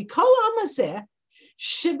Tetzai, Mikol Amazeh,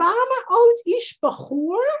 Shebama Ot Ish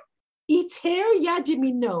Bachur, Iter Yad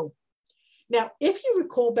Yamino. Now, if you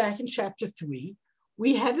recall back in chapter 3,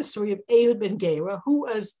 we had the story of Ehud ben Gera, who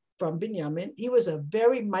was from Binyamin. He was a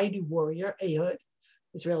very mighty warrior, Ehud.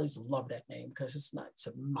 Israelis love that name because it's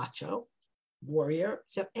a macho warrior.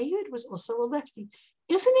 So Ehud was also a lefty.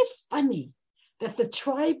 Isn't it funny that the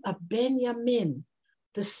tribe of Benjamin,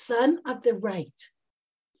 the son of the right,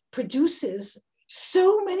 produces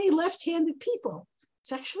so many left-handed people?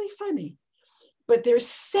 It's actually funny. But there's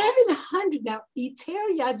 700 now. Iter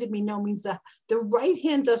Yad Yamino means the right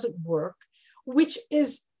hand doesn't work, which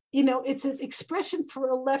is, it's an expression for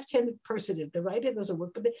a left-handed person. The right hand doesn't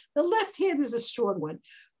work, but the left hand is a strong one.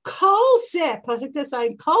 Kol zeh, pasuk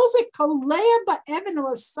tesayin, kol zeh kolea ba'evan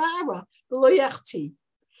l'sara v'lo yachti.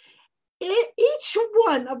 Each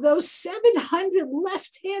one of those 700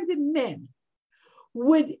 left-handed men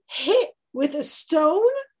would hit with a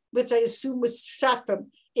stone, which I assume was shot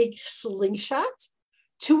from a slingshot,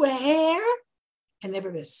 to a hair and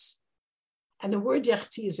never miss. And the word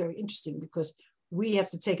yachti is very interesting because we have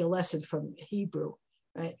to take a lesson from Hebrew.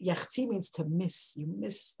 Right? Yachti means to miss. You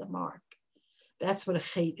miss the mark. That's what a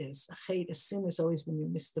chait is. A sin is always when you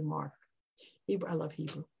miss the mark. Hebrew, I love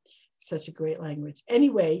Hebrew. It's such a great language.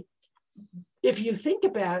 Anyway, if you think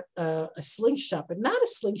about a slingshot, but not a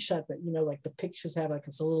slingshot that, like the pictures have, like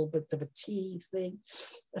it's a little bit of a T thing.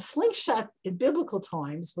 A slingshot in biblical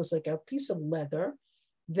times was like a piece of leather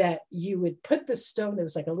that you would put the stone, there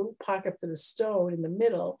was like a little pocket for the stone in the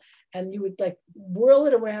middle, and you would like whirl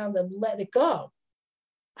it around and let it go.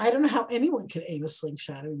 I don't know how anyone could aim a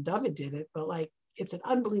slingshot. I mean, David did it, but like, it's an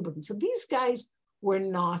unbelievable thing. So these guys were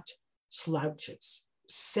not slouches.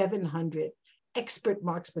 700 expert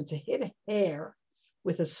marksmen to hit a hair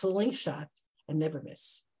with a slingshot and never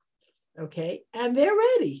miss. Okay, and they're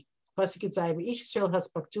ready. Why?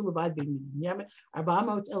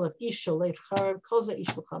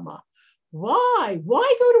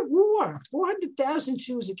 Why go to war? 400,000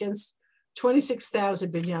 Jews against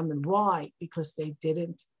 26,000 Binyamin. Why? Because they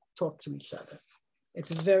didn't talk to each other. It's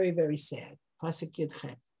very, very sad.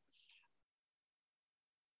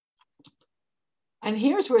 And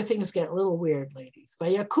here's where things get a little weird, ladies.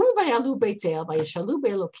 They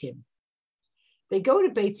go to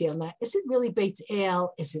Beit El. Now, is it really Beit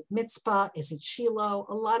El? Is it Mitzpah? Is it Shiloh?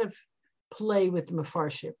 A lot of play with the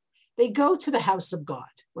Mefarshim. They go to the house of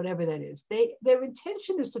God, whatever that is. Their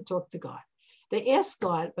intention is to talk to God. They ask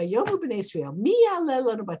God, Vayomu b'nei Israel, mi ya'aleh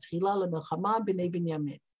lanu batchila lemilchama b'nei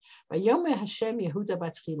Binyamin? Vayomer Hashem Yehuda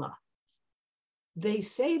batchila. They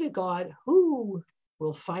say to God, who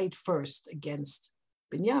will fight first against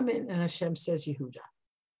Binyamin? And Hashem says Yehuda.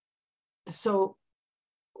 So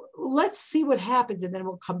let's see what happens, and then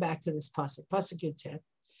we'll come back to this pasuk. Pasuk Yud 10.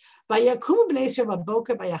 And the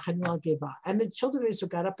children of Israel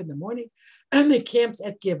got up in the morning and they camped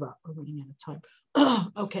at Gibeah. We're running out of time.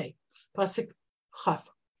 Okay. Pasuk Chaf.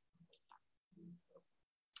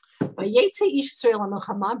 The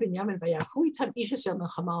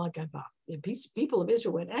people of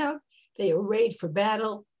Israel went out, they arrayed for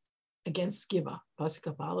battle against Gibeah. Pasuk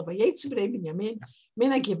Kafala.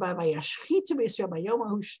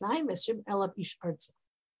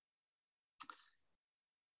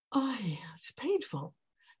 Oh, it's painful.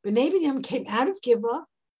 Bnei Binyamin came out of Gibeah.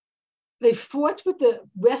 They fought with the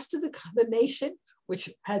rest of the nation,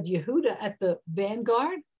 which had Yehuda at the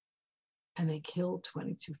vanguard, and they killed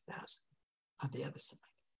 22,000 of the other side.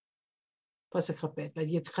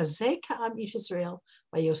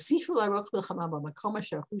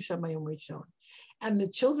 And the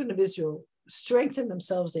children of Israel strengthened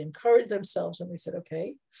themselves, they encouraged themselves, and they said,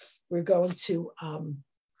 okay, we're going to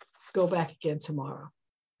go back again tomorrow.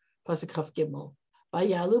 But they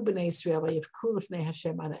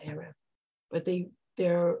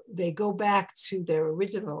go back to their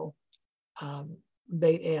original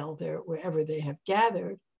Beit El, wherever they have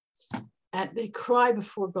gathered, and they cry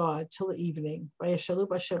before God till the evening.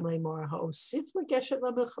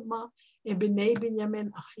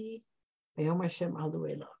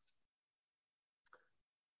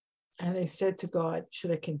 And they said to God,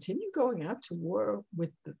 should I continue going out to war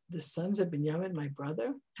with the sons of Binyamin, my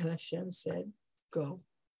brother? And Hashem said, go.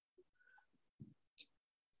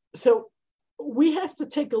 So we have to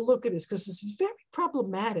take a look at this because it's very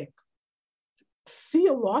problematic.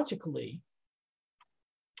 Theologically,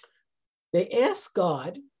 they asked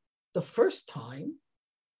God the first time,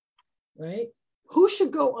 right? Who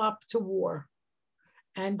should go up to war?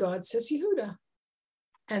 And God says, Yehuda.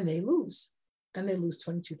 And they lose. And they lose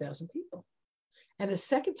 22,000 people. And the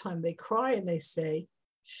second time they cry and they say,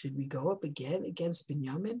 should we go up again against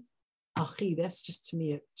Binyamin? Achi, that's just to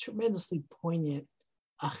me a tremendously poignant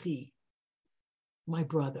Achi, my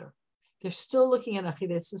brother. They're still looking at Achi.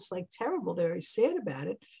 That's just like terrible. They're very sad about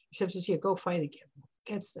it. Hashem says, yeah, go fight again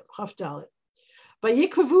against them. Chaf Dalet. The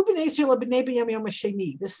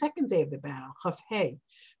second day of the battle, Chaf Hey.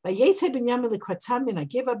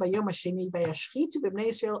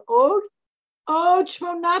 Oh,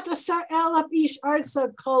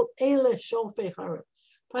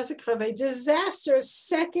 a disaster,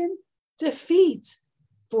 second defeat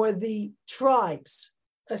for the tribes.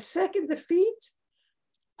 A second defeat,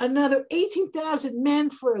 another 18,000 men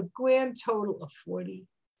for a grand total of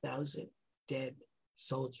 40,000 dead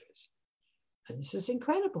soldiers. And this is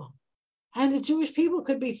incredible. And the Jewish people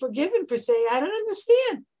could be forgiven for saying, I don't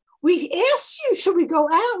understand. We asked you, should we go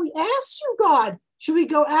out? We asked you, God, should we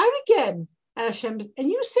go out again? And Hashem, and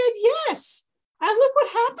you said yes. And look what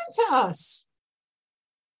happened to us.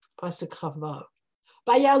 Pasuk Chavav.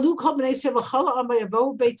 Vayalu kol bnei Yisrael v'chol ha'am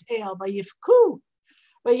vayavohu Beit El vayivku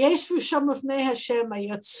vayeshvu sham lifnei Hashem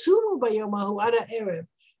vayatzumu bayom hahu ad ha'erev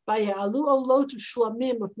vayalu olot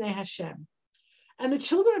u'shlamim lifnei Hashem. And the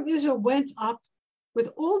children of Israel went up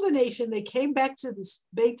with all the nation. They came back to this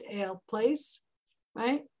Beit El place,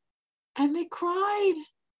 right? And they cried.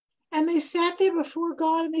 And they sat there before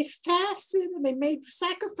God and they fasted and they made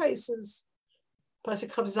sacrifices. And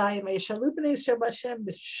the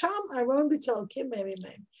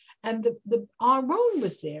Aron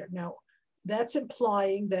was there. Now, that's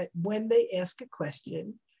implying that when they ask a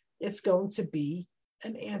question, it's going to be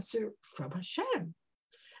an answer from Hashem.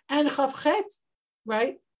 And Chavchet,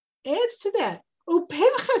 right, adds to that.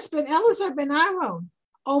 Pinchas ben Elazar ben Aaron,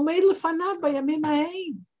 Omed lefanav bayamim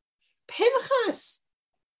haim. Pinchas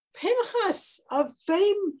of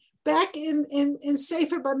fame back in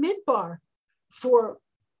Sefer Bamidbar for,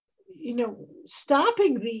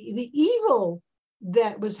 stopping the evil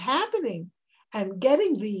that was happening and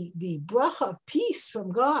getting the bracha of peace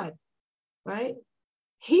from God, right?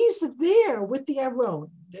 He's there with the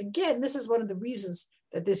Aron. Again, this is one of the reasons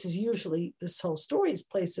that this whole story is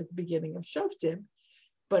placed at the beginning of Shoftim.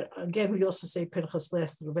 But again, we also say Pinchas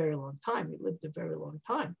lasted a very long time. He lived a very long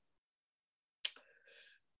time.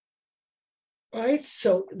 Right,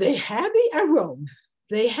 so they have the Aron,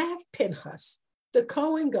 they have Pinchas, the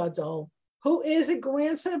Kohen Gadol, who is a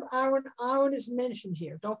grandson of Aaron. Aaron is mentioned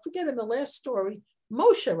here. Don't forget, in the last story,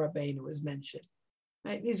 Moshe Rabbeinu is mentioned.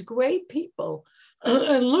 right? These great people.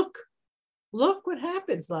 And look what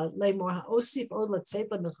happens.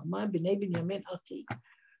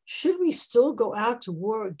 Should we still go out to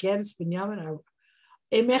war against Binyamin?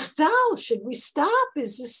 Should we stop?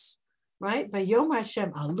 Is this right? Vayom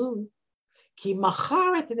Hashem alu ki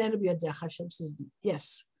macharet Hashem says,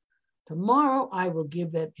 yes, tomorrow I will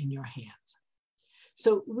give them in your hand.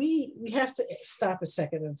 So we have to stop a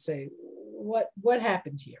second and say, what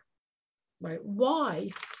happened here? Right? Why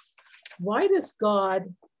does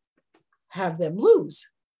God have them lose?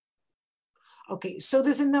 Okay, so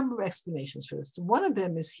there's a number of explanations for this. One of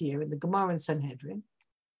them is here in the Gemara and Sanhedrin,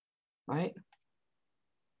 right?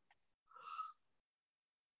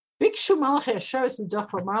 Okay,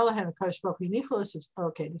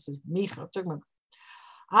 this is Micha.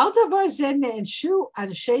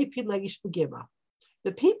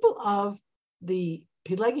 The people of the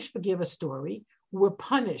Pilegish Begiva story were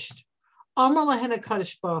punished. When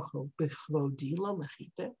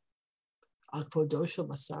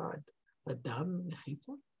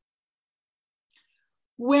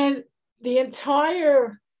the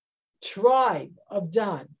entire tribe of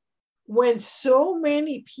Dan, when so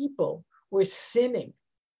many people were sinning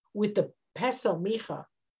with the Pesel Micha,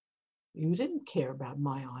 you didn't care about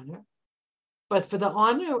my honor, but for the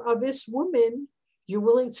honor of this woman, you're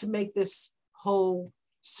willing to make this whole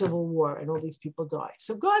civil war and all these people die.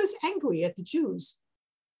 So God is angry at the Jews.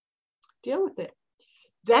 Deal with it.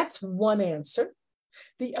 That's one answer.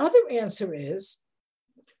 The other answer is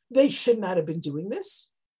they should not have been doing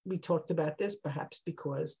this. We talked about this, perhaps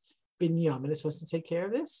because Binyamin is supposed to take care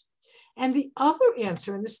of this. And the other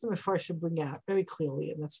answer, and this the Mefarshim bring out very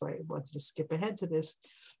clearly, and that's why I wanted to skip ahead to this,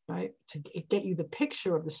 right, to get you the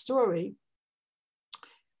picture of the story.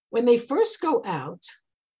 When they first go out,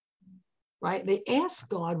 right, they ask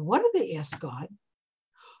God, what do they ask God?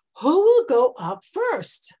 Who will go up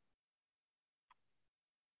first?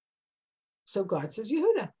 So God says,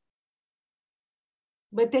 Yehuda.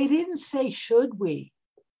 But they didn't say, should we?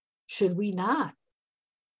 Should we not?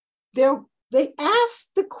 They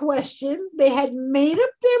asked the question. They had made up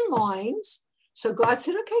their minds. So God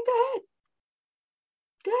said, okay, go ahead.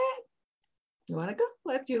 Go ahead. You want to go?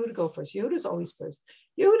 Let Yehuda go first. Yehuda's always first.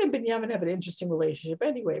 Yehuda and Binyamin have an interesting relationship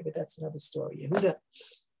anyway, but that's another story. Yehuda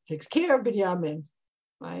takes care of Binyamin,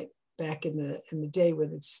 right? Back in the day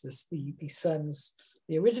when it's the sons,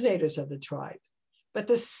 the originators of the tribe. But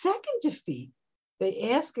the second defeat,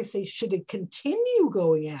 they ask, they say, should it continue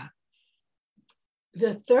going out?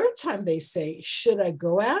 The third time they say, should I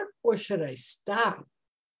go out or should I stop?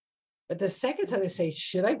 But the second time they say,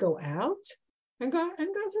 should I go out? And God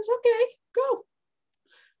says, okay, go.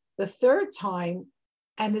 The third time,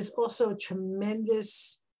 and there's also a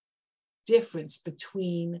tremendous difference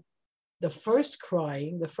between the first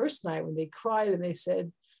crying, the first night when they cried and they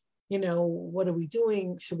said, what are we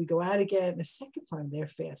doing? Should we go out again? The second time they're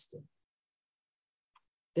fasting.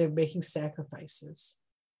 They're making sacrifices.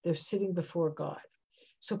 They're sitting before God.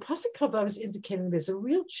 So Pasuk Chavav is indicating there's a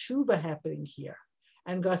real tshuva happening here.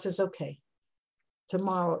 And God says, okay,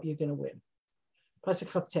 tomorrow you're going to win.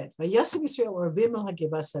 Pasuk Chavtet. Vayasem Yisrael Orvim al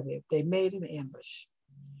Hagivah Saviv. They made an ambush.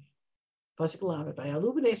 Pasuk Lamed.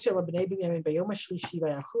 Vayalu b'nei Yisrael b'nei Binyamin b'yom hashlishi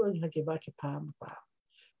vayachul al Hagivah kipam v'pam.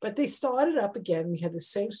 But they started up again. We had the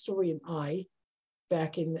same story in Ai,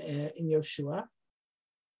 back in Yoshua.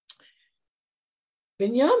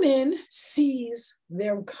 Binyamin sees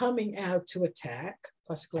them coming out to attack.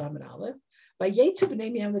 Pasuk Lamed Aleph. Vayetu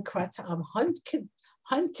b'nei Binyamin l'kratam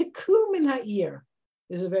hantikum min ha'ir.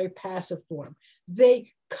 Is a very passive form.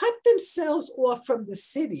 They cut themselves off from the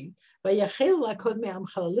city, and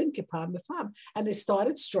they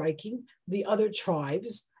started striking the other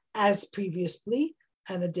tribes as previously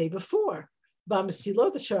and the day before.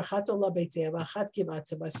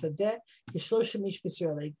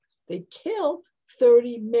 They killed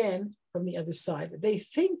 30 men from the other side. They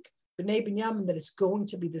think, B'nai Binyamin, that it's going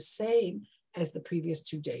to be the same as the previous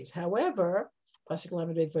 2 days. However, Pasuk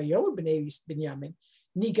Lamed B'nai Binyamin,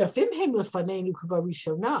 the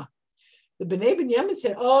B'nai Binyamin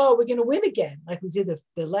said, oh, we're going to win again, like we did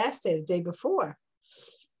the last day, the day before,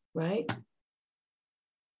 right?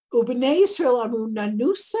 Ubnei Yisrael Amu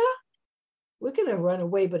Nanusa, we're going to run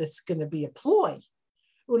away, but it's going to be a ploy.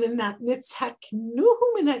 We'll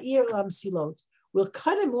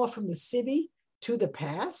cut him off from the city to the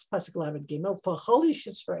pass, Pasuk Lamed Gimel, for Holy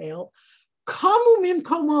Yisrael. So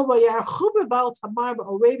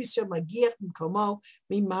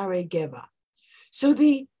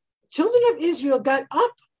the children of Israel got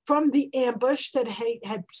up from the ambush that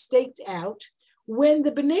had staked out when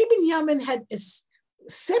the B'nai Binyamin had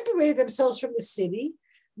separated themselves from the city.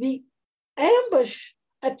 The ambush,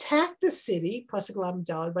 attack the city. Pasuk Lamed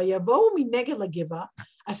Daled. Vayavo mineged lagiva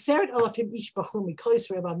 10,000 ish bachu mikol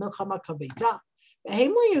Yisrael ba'milchama kaveda.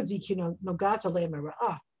 V'hem lo yodikinu nogat aleim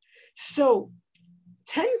ra'ah. So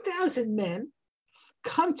 10,000 men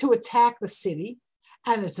come to attack the city,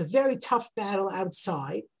 and it's a very tough battle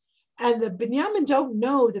outside. And the Binyamin don't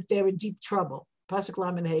know that they're in deep trouble. Pasuk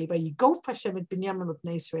Lamed Hey, Vayigof Hashem et Binyamin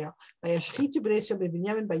l'fnei Israel, Vayashchitu b'nei Israel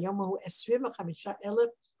b'Binyamin bayomahu 25,000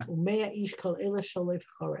 u'mea ish kol ela sholef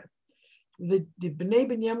chorev. The Bnei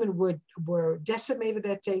Binyamin were decimated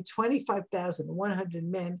that day. 25,100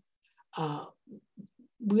 men,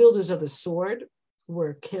 wielders of the sword,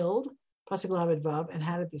 were killed. Pasuk Lamed Vav. And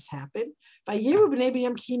how did this happen? By Yeru Bnei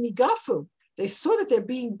Binyamin ki migafu. They saw that they're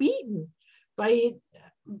being beaten. By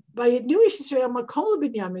Israel Makom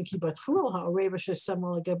Binyamin ki batchul ha'orei b'sher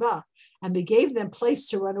Samuel Gaba, and they gave them place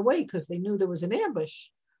to run away because they knew there was an ambush.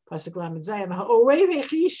 Pasuk Lamed Zayin ha'orei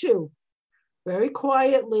v'chishu. Very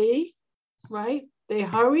quietly, right? They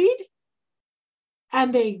hurried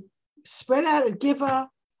and they spread out a giva,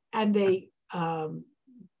 and they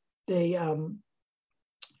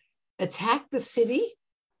attacked the city,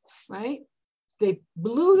 right? They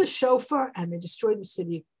blew the shofar and they destroyed the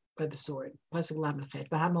city by the sword. Pasuk Lamed Chet.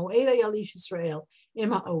 V'hamo'eda yalish Yisrael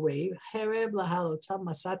im ha'orev hereb lahalotam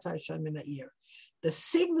masata ashan min ha'ir. The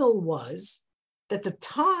signal was that the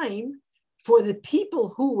time for the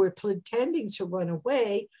people who were pretending to run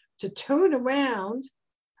away to turn around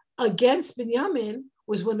against Binyamin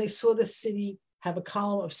was when they saw the city have a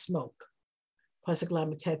column of smoke. Pasuk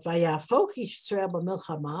Lamed Tet. Vayafok Yisrael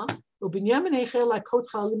b'milchama. Ubinyamin hechel lakot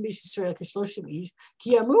chalim b'Yisrael k'shloshim ish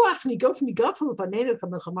ki yamuach nigof nigafu v'vanenu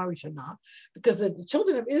k'milchama rishana, because the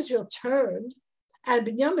children of Israel turned and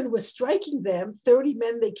Binyamin was striking them. 30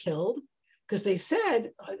 men they killed because they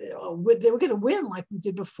said they were going to win like we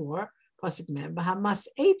did before. Pasuk Mem b'hamas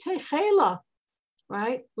ete chela,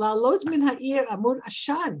 right? La'alot min ha'ir amun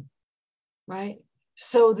ashan, right?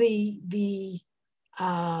 So the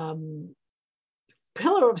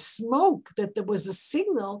pillar of smoke that there was a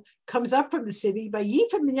signal comes up from the city.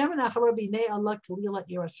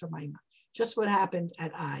 Just what happened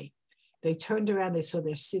at Ai. They turned around, they saw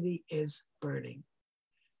their city is burning.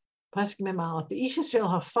 And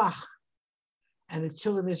the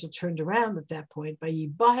children of Israel turned around at that point. They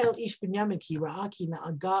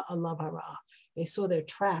saw they're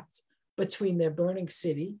trapped between their burning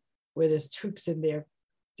city, where there's troops in there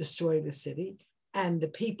destroying the city, and the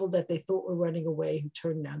people that they thought were running away who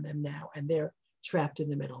turned on them now, and they're trapped in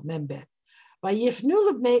the middle. Membet. And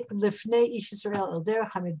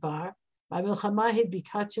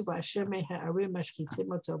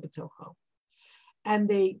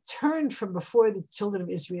they turned from before the children of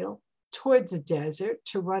Israel towards the desert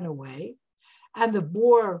to run away, and the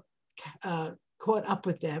boar caught up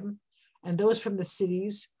with them, and those from the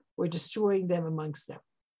cities were destroying them amongst them.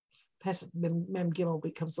 Mem Gimel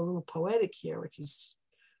becomes a little poetic here, which is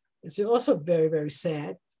it's also very, very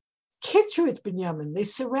sad. Kitruit Binyamin, they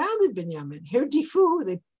surrounded Binyamin.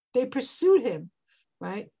 Hirdifuhu, they pursued him,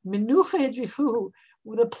 right? Menucha Hidrifuhu,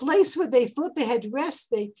 the place where they thought they had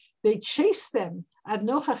rest, they chased them. Ad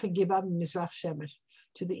Nochach Gibam Mizrach Shemesh,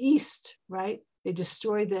 to the east, right? They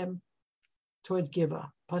destroyed them towards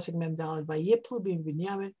Giva. Pasuk Mem Daled, Vayiplu bin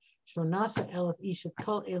Binyamin, Shmonasa Elef Ishat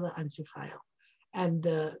Kol Ela Anshifayel. And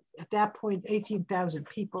at that point, 18,000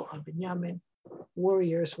 people of Binyamin,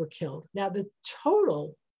 warriors, were killed. Now the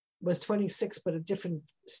total was 26, but at different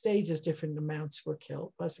stages, different amounts were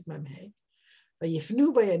killed. Pasuk Mem Hey.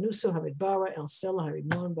 Vayifnu vayanusu hamidbara el sela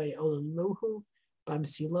harimon vayololuhu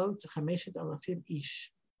bamsilot chameshet alafim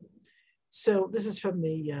ish. So this is from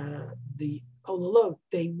the Ololot.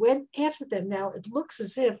 They went after them. Now it looks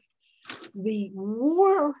as if the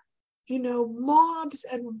war, mobs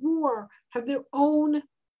and war have their own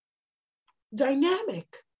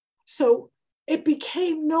dynamic. So it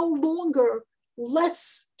became no longer,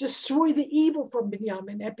 let's destroy the evil from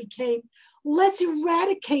Binyamin. It became, let's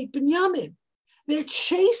eradicate Binyamin. They're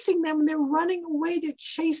chasing them and they're running away. They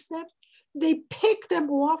chase them. They pick them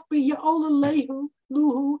off by Ya'olalehu,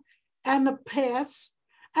 Luhu, and the paths,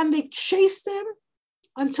 and they chase them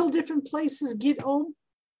until different places get home,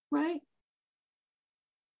 right?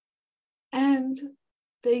 And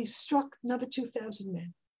they struck another 2,000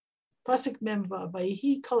 men. Pasuk Memva,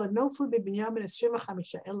 Vayihi kol hanofu b'Binyamin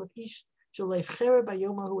 25,000 ish sheleif cherev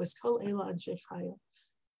bayomahu es kol ela anshe chayil.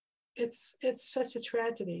 It's such a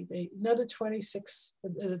tragedy. Another 26.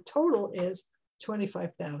 The total is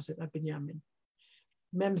 25,000 of Binyamin.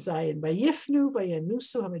 Mem Zayin, Vayifnu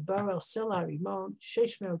vayanusu hamidbar el sela rimon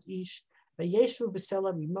 600 ish vayeshvu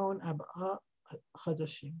b'sela rimon 4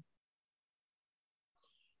 chadashim.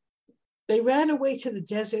 They ran away to the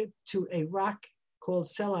desert to a rock called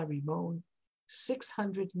Sela Rimon.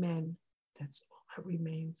 600 men. That's all that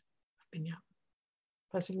remained of Binyamin.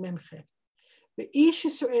 Pasuk Memchet. Ve'ish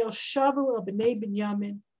Yisrael shavu el b'nei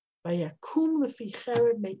Binyamin vayakum lefi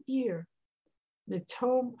cherev me'ir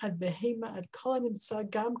netom ad behema ad kol nimtza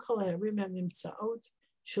gam kol ha'arim ha'nimtzaot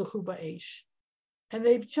shilchu ba'esh. And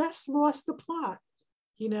they've just lost the plot.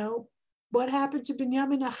 You know, what happened to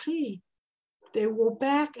Binyamin Achi? They were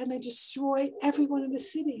back and they destroyed every one of the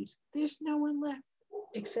cities. There's no one left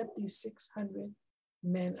except these 600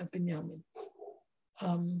 men of Binyamin.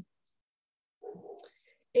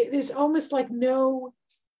 It is almost like no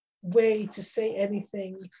way to say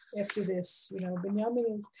anything after this. You know,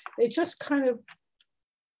 Binyamin, they just kind of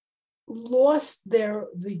lost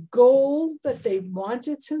the goal that they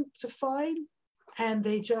wanted to find, and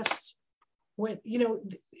they just went, you know,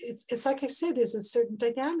 it's like I said, there's a certain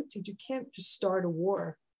dynamic to it. You can't just start a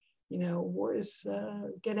war. You know, wars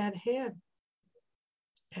get out of hand.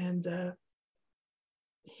 And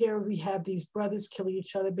here we have these brothers killing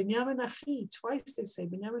each other. Binyamin Achi, twice they say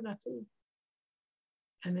Binyamin Achi.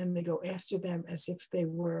 And then they go after them as if they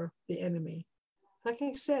were the enemy. Like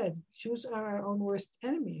I said, Jews are our own worst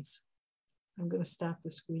enemies. I'm going to stop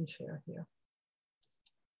the screen share here.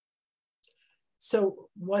 So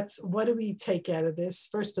what do we take out of this?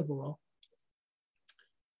 First of all,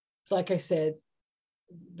 like I said,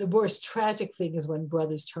 the most tragic thing is when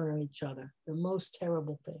brothers turn on each other, the most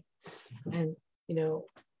terrible thing. And, you know,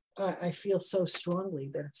 I feel so strongly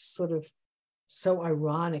that it's sort of so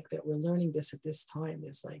ironic that we're learning this at this time.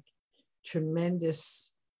 There's like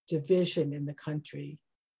tremendous division in the country,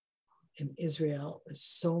 in Israel. There's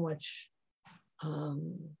so much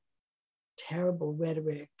terrible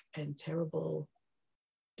rhetoric and terrible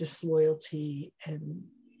disloyalty, and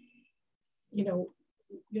you know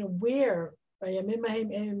where when you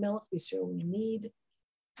need,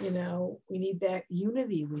 we need that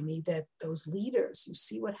unity. We need those leaders. You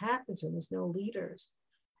see what happens when there's no leaders.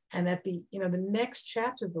 And at the next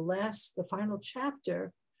chapter, the final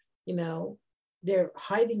chapter, they're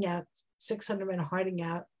hiding out. 600 men are hiding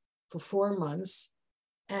out for 4 months.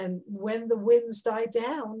 And when the winds die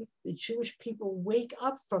down, the Jewish people wake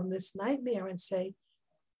up from this nightmare and say,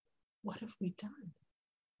 what have we done?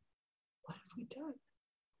 What have we done?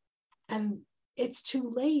 And it's too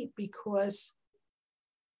late, because,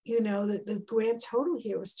 the grand total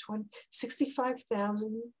here was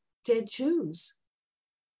 65,000 dead Jews.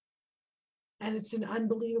 And it's an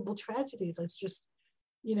unbelievable tragedy. Let's just,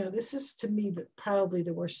 this is, to me, probably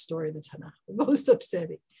the worst story of the Tanakh, the most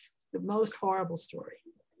upsetting, the most horrible story.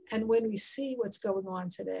 And when we see what's going on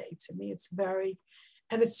today, to me, it's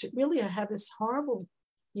and it's really, I have this horrible,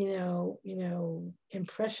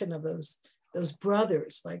 impression of those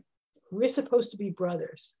brothers. Like, we're supposed to be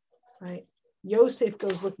brothers, right? Yosef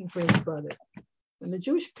goes looking for his brother. When the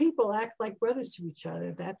Jewish people act like brothers to each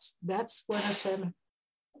other, that's what Hashem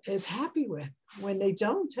is happy with. When they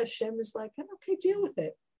don't, Hashem is like, okay, deal with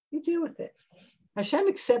it. You deal with it. Hashem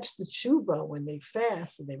accepts the tshuva when they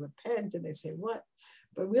fast and they repent and they say what?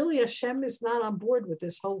 But really, Hashem is not on board with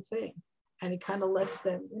this whole thing. And he kind of lets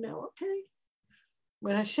them, okay.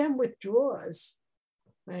 When Hashem withdraws,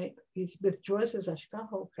 right? He withdraws his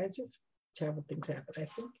hashgacha, all kinds of terrible things happen. I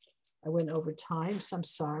think I went over time, so I'm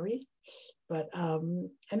sorry. But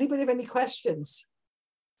anybody have any questions?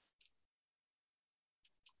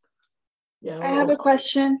 Yeah. I have a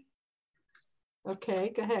question.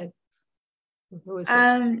 Okay, go ahead. Who is it?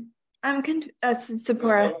 I'm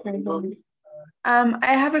Sephora.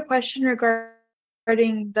 I have a question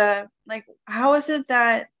regarding how is it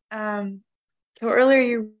that so earlier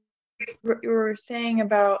you were saying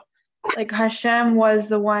about Hashem was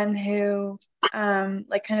the one who kind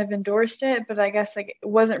of endorsed it, but I guess it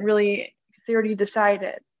wasn't really, they already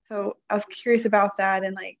decided. So I was curious about that,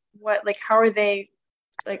 and how are they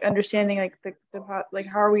understanding how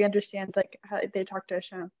are we understand how they talk to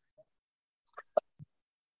Hashem?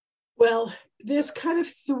 Well, there's kind of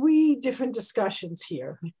 3 different discussions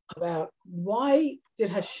here about why did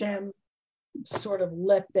Hashem sort of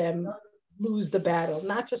let them lose the battle,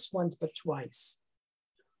 not just once, but twice,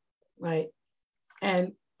 right?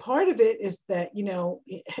 And part of it is that,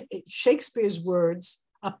 Shakespeare's words,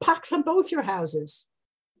 a pox on both your houses.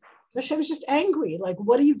 Hashem's just angry. Like,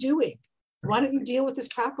 what are you doing? Why don't you deal with this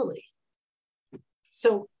properly?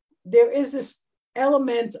 So there is this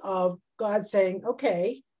element of God saying,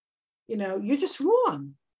 okay, you're just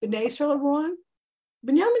wrong. Bnei Israel are wrong.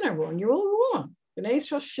 Binyamin are wrong. You're all wrong. Bnei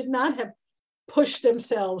Israel should not have pushed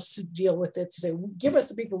themselves to deal with it, to say, give us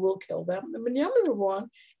the people, we'll kill them. The Binyamin were wrong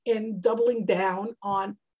in doubling down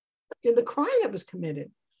in the crime that was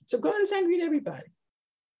committed. So God is angry at everybody.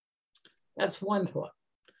 That's one thought.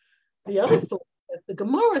 The other thought that the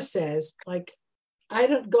Gemara says, like,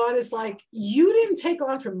 God is like, you didn't take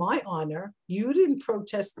on for my honor. You didn't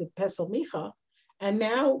protest the Pesel Micha. And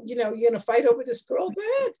now, you're going to fight over this girl. Go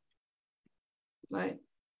ahead. Right.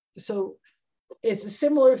 So it's a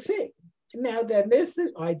similar thing. Now then there's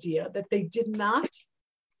this idea that they did not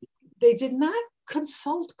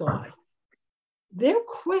consult God. Their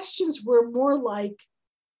questions were more like,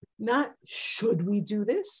 not should we do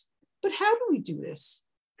this, but how do we do this?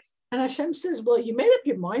 And Hashem says, well, you made up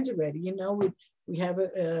your mind already. We have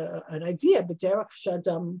an idea, but the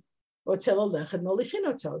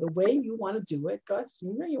way you want to do it, God,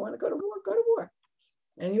 you want to go to war.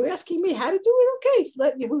 And you're asking me how to do it? Okay, so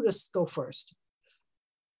let Yehuda go first.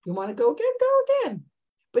 You want to go again.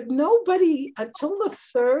 But nobody, until the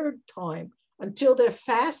third time, until they're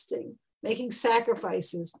fasting, making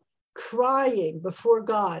sacrifices, crying before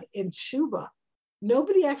God in Shuvah,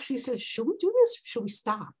 nobody actually says, should we do this? Should we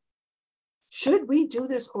stop? Should we do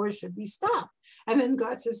this or should we stop? And then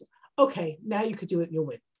God says, okay, now you could do it and you'll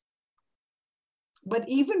win. But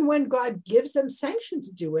even when God gives them sanction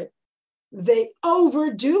to do it, they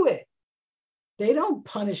overdo it. They don't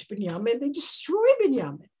punish Binyamin, they destroy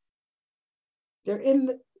Binyamin.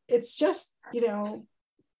 It's just,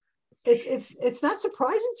 it's not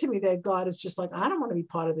surprising to me that God is just like, I don't want to be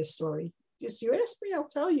part of this story. Just you ask me, I'll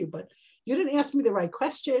tell you, but you didn't ask me the right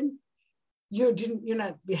question. You're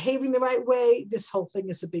not behaving the right way. This whole thing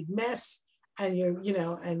is a big mess, and I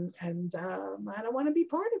don't want to be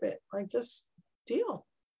part of it. Like, just deal.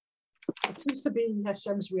 It seems to be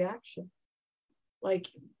Hashem's reaction. Like,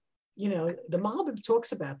 the Malbim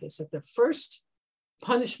talks about this, that the first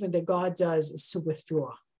punishment that God does is to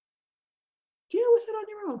withdraw. Deal with it on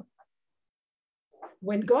your own.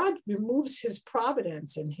 When God removes his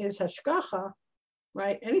providence and his hashgacha,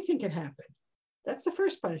 right, anything can happen. That's the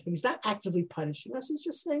first punishment. He's not actively punishing us. He's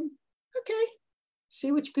just saying, okay,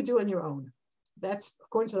 see what you could do on your own. That's,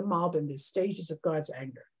 according to the Malbim, the stages of God's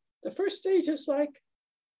anger. The first stage is like,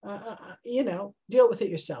 deal with it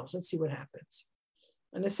yourselves. Let's see what happens.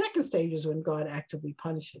 And the second stage is when God actively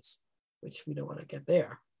punishes, which we don't want to get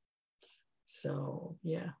there. So,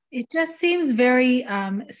 yeah. It just seems very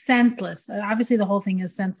senseless. Obviously, the whole thing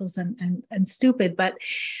is senseless and stupid, but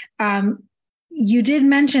you did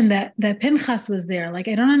mention that Pinchas was there. Like,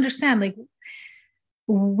 I don't understand. Like,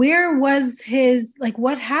 where was his, like,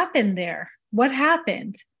 what happened there? What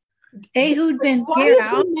happened? Ehud ben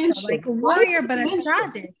Gera, like a warrior, but a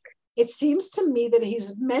tzaddik. It seems to me that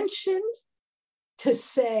he's mentioned to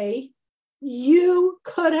say, you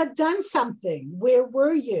could have done something. Where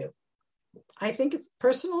were you? I think it's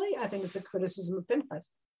a criticism of Pinchas.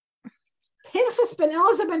 Pinchas ben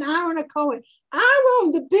Elazar ben Aaron a Cohen.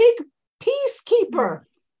 Aaron, the big peacekeeper.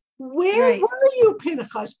 Where were you,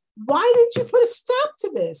 Pinchas? Why did you put a stop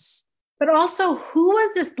to this? But also, who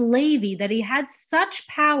was this Levi that he had such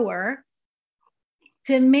power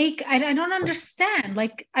to make? I don't understand.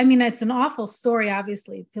 Like, I mean, it's an awful story,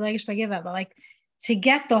 obviously, but like, to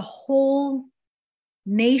get the whole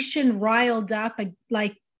nation riled up,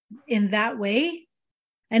 like, in that way,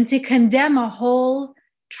 and to condemn a whole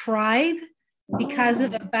tribe because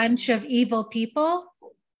of a bunch of evil people.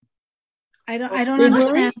 I don't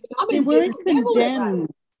understand. They weren't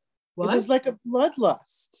condemned. What? It was like a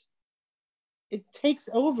bloodlust. It takes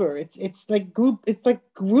over. It's like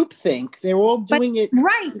groupthink. They're all doing it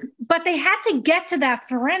right, but they had to get to that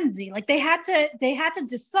frenzy. Like, they had to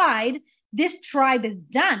decide this tribe is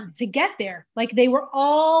done to get there. Like, they were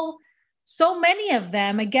all, so many of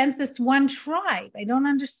them against this one tribe. I don't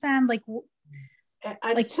understand. Like,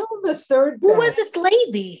 until the third. Who was this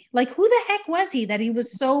Levi? Like, who the heck was he that he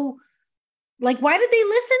was so? Like, why did they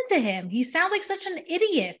listen to him? He sounds like such an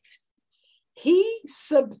idiot. He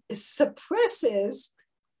suppresses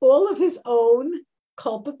all of his own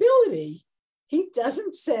culpability. He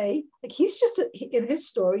doesn't say, like, he's just, in his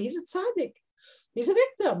story, he's a tzaddik. He's a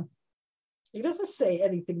victim. He doesn't say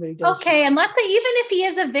anything that he does. Okay, and let's say, even if he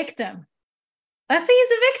is a victim, let's say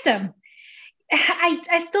he's a victim.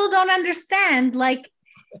 I still don't understand. Like,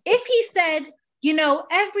 if he said,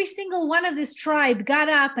 every single one of this tribe got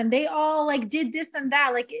up and they all, like, did this and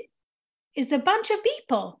that, like, it's a bunch of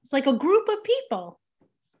people. It's like a group of people,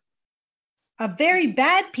 of very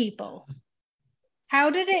bad people. How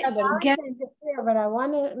did it get? But I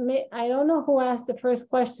want to. I don't know who asked the first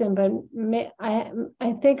question, but I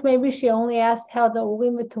think maybe she only asked how the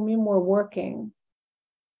Urim and Tumim were working.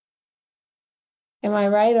 Am I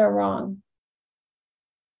right or wrong?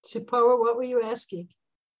 Tzipora, what were you asking?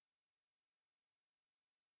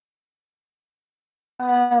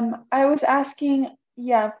 I was asking,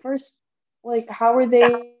 Yeah, first, like, how were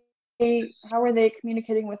they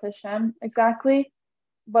communicating with Hashem exactly?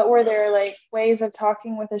 But were there like ways of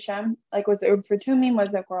talking with Hashem? Like, was it for Tumim?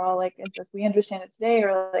 Was it for all like it's just we understand it today,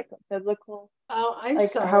 or like biblical? Oh, I'm like,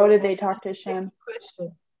 sorry. how did they talk to Hashem?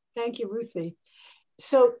 Question. Thank you, Ruthie.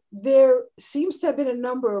 So there seems to have been a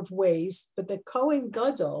number of ways, but the Kohen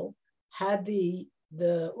Gadol had the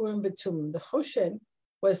Urim Betumim. The Choshen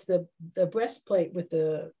was the breastplate with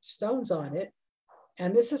the stones on it,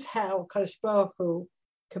 and this is how Kadosh Baruch Hu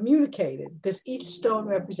communicated, because each stone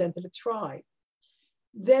represented a tribe.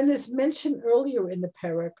 Then there's mention earlier in the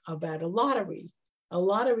parak about a lottery. A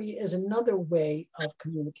lottery is another way of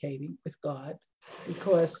communicating with God,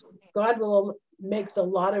 because God will make the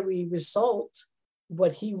lottery result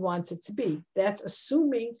what he wants it to be. That's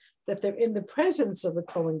assuming that they're in the presence of the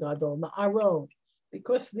Kohen Gadol, the Aron,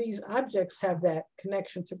 because these objects have that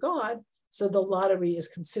connection to God, so the lottery is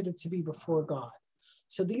considered to be before God.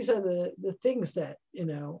 So these are the things that,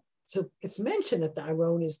 so it's mentioned that the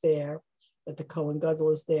Aron is there, that the Kohen Gadol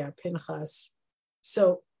is there, Pinchas.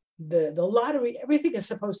 So the lottery, everything is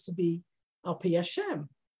supposed to be Al Pi Hashem.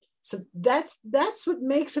 So that's what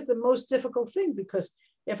makes it the most difficult thing, because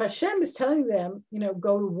if Hashem is telling them,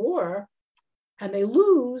 go to war, and they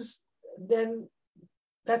lose, then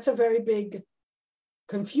that's a very big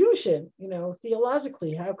confusion,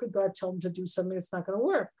 theologically. How could God tell them to do something that's not going to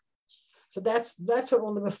work? So that's what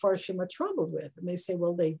all the Mefarshim are troubled with. And they say,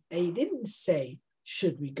 well, they didn't say,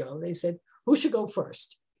 should we go? They said, who should go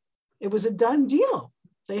first? It was a done deal.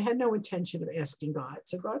 They had no intention of asking God.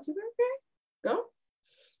 So God said, okay, go.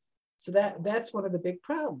 So that's one of the big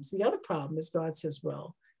problems. The other problem is God says,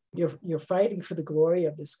 well, you're fighting for the glory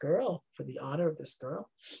of this girl, for the honor of this girl.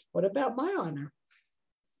 What about my honor?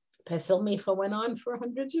 Pesel Micha went on for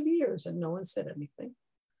hundreds of years and no one said anything.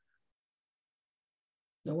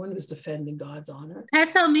 No one was defending God's honor.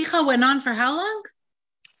 Pesel Micha went on for how long?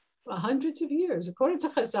 For hundreds of years. According to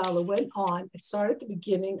Chazal, it went on. It started at the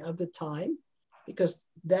beginning of the time, because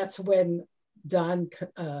that's when Dan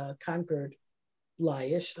conquered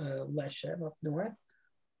Leshem up north.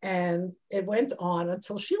 And it went on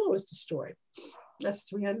until Shiloh was destroyed. That's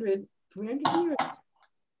 300 years.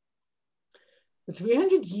 For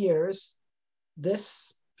 300 years,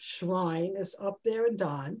 this shrine is up there in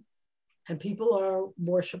Dan, and people are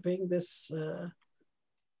worshiping this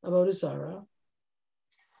Avodah Zarah.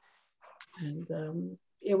 And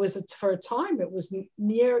it was for a time, it was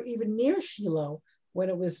even near Shiloh when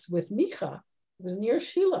it was with Micha. It was near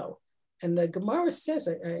Shiloh. And the Gemara says,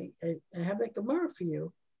 I have that Gemara for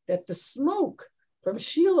you, that the smoke from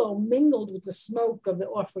Shiloh mingled with the smoke of the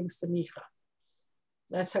offerings to Micha.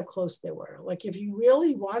 That's how close they were. Like, if you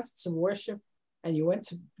really wanted to worship and you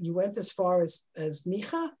went as far as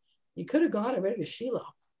Micha, you could have gone already to Shiloh.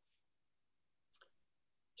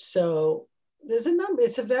 So there's a number.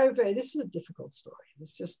 It's a very, very, this is a difficult story.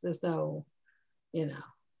 It's just, there's no, And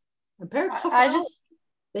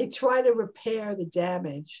they try to repair the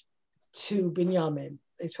damage to Binyamin.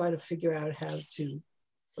 They try to figure out how to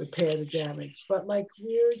repair the damage. But like,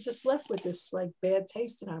 we're just left with this like bad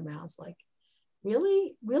taste in our mouths. Like,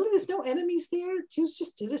 really? There's no enemies there? Jews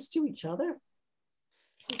just did this to each other?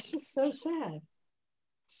 It's just so sad.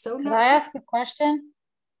 So Could I ask a question?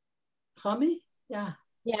 Chami? Yeah.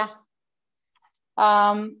 Yeah.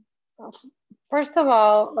 First of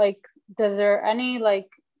all, like, does there any like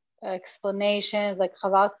explanations, like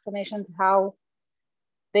Chazal explanations, how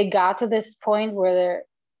they got to this point where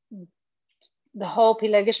the whole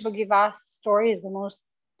Pilegesh B'Givah story is the most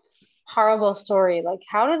horrible story? Like,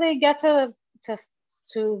 how do they get to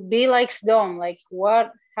be like Sodom? Like,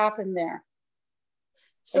 what happened there?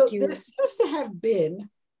 So there seems to have been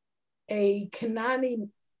a Canaanite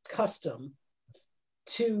custom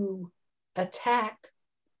to attack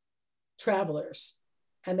travelers,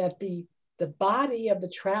 and that the body of the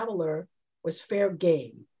traveler was fair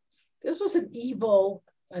game. This was an evil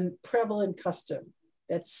and prevalent custom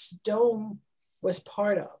that Sodom was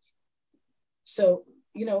part of. So,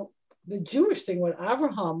 the Jewish thing, what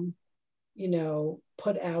Abraham,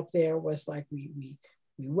 put out there was like, we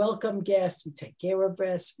welcome guests, we take care of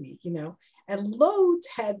guests, and Lotz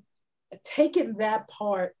had taken that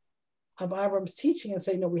part of Abraham's teaching and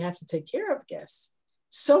say, no, we have to take care of guests.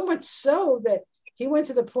 So much so that he went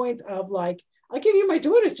to the point of like, I'll give you my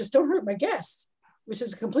daughters, just don't hurt my guests, which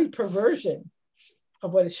is a complete perversion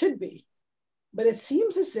of what it should be. But it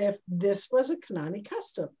seems as if this was a Canaanite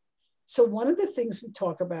custom. So one of the things we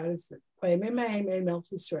talk about is that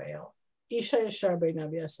Israel,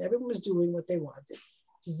 everyone was doing what they wanted.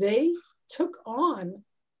 They took on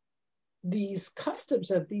these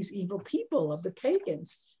customs of these evil people, of the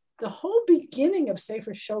pagans. the whole beginning of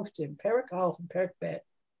Sefer Shoftim, Perek Aleph and Perek Bet,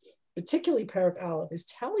 particularly Perek Aleph, is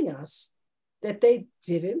telling us that they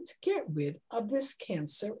didn't get rid of this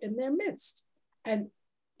cancer in their midst. And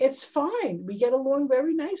it's fine. We get along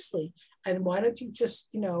very nicely. And why don't you just,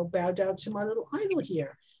 bow down to my little idol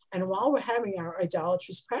here? And while we're having our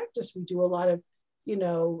idolatrous practice, we do a lot of,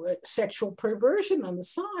 sexual perversion on the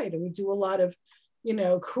side. And we do a lot of,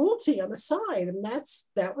 cruelty on the side. And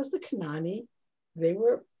that was the Kanani. They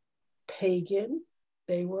were pagan.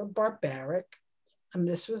 They were barbaric. And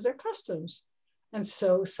this was their customs. And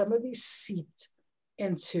so some of these seeped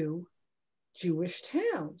into Jewish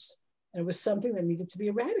towns. And it was something that needed to be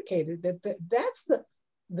eradicated. That's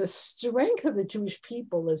the strength of the Jewish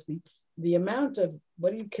people is the amount of,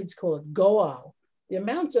 what do you kids call it, goal, the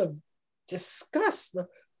amount of disgust. The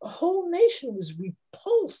whole nation was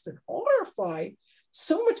repulsed and horrified.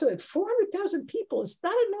 So much that 400,000 people is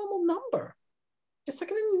not a normal number. It's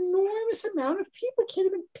like an enormous amount of people. Can't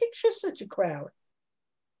even picture such a crowd.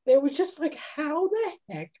 They were just like, how the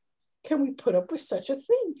heck can we put up with such a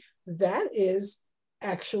thing? That is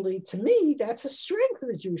actually, to me, that's a strength of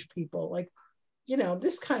the Jewish people. Like,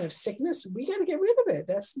 this kind of sickness, we got to get rid of it.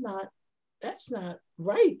 That's not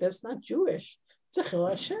right. That's not Jewish. It's a Chil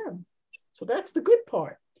Hashem. So that's the good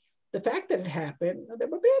part. The fact that it happened, they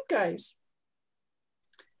were bad guys.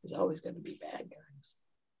 There's always going to be bad guys.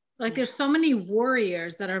 Like there's so many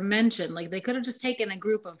warriors that are mentioned. Like they could have just taken a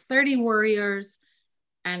group of 30 warriors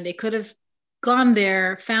and they could have gone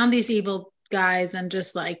there, found these evil guys and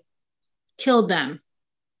just like killed them.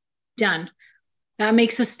 Done. That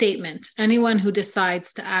makes a statement. Anyone who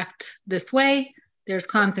decides to act this way, there's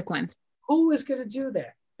consequence. Who is going to do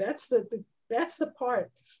that? That's the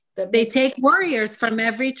part. That they take warriors from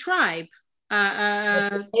every tribe.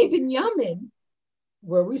 The Bnei Binyamin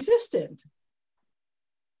were resistant.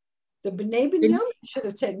 The Bnei Binyamin should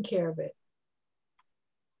have taken care of it.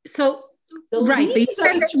 So, right. But you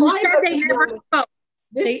said they never spoke.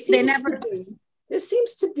 This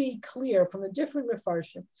seems to be clear from the different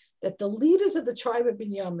Mefarshim that the leaders of the tribe of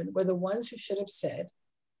Binyamin were the ones who should have said,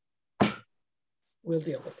 we'll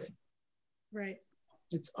deal with it. Right.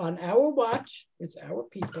 It's on our watch. It's our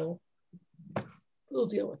people. We'll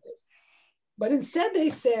deal with it. But instead they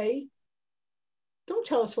say, don't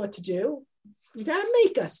tell us what to do. You got to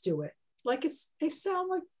make us do it. Like they sound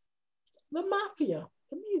like the mafia.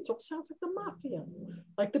 To me, it all sounds like the mafia.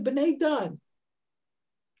 Like the B'nai Dan.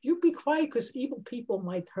 You be quiet because evil people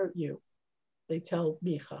might hurt you. They tell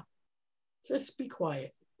Micha. Just be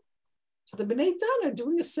quiet. So the B'nai Dan are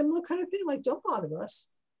doing a similar kind of thing. Like, don't bother us.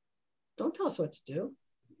 Don't tell us what to do.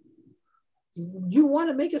 You want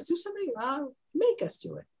to make us do something? Make us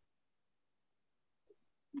do it.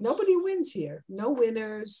 Nobody wins here. No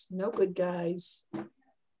winners, no good guys.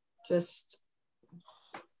 Just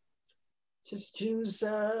Jews,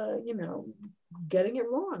 getting it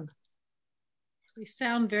wrong. We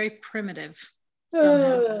sound very primitive.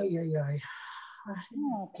 Pilegesh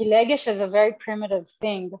is a very primitive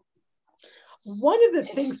thing. One of the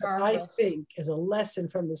things that I think is a lesson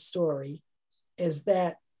from the story is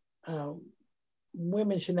that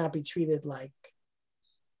women should not be treated like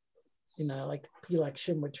Pilak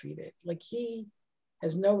Shim were treated. Like he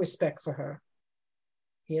has no respect for her.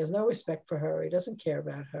 He has no respect for her. He doesn't care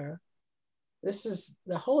about her. This is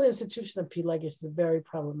the whole institution of Pilegesh is very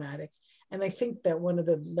problematic. And I think that one of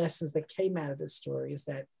the lessons that came out of this story is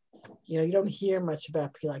that, you don't hear much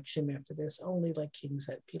about Pilak Shim after this. Only like kings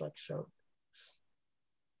had Pilak Shom.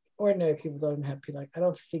 Ordinary people don't have Pilak. I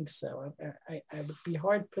don't think so. I would be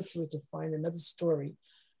hard put to it to find another story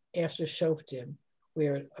after Shoftim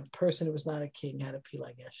where a person who was not a king had a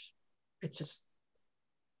Pilegesh. It's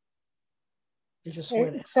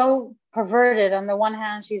so perverted. On the one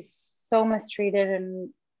hand, she's so mistreated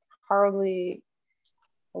and horribly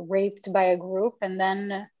raped by a group, and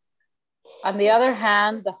then on the other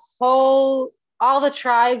hand, all the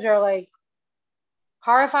tribes are like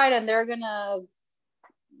horrified, and they're gonna,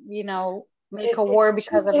 make a war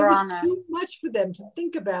because of her honor. It was too much for them to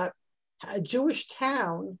think about a Jewish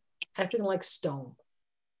town acting like Stone.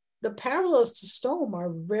 The parallels to Stone are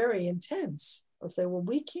very intense. I'll say, well,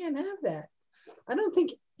 we can't have that. I don't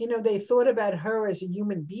think, they thought about her as a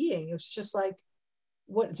human being. It's just like,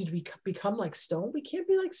 what, did we become like Stone? We can't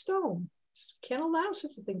be like Stone. Just can't allow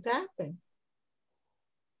such a thing to happen.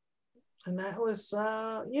 And that was,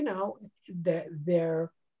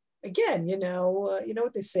 they're again,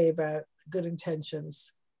 what they say about good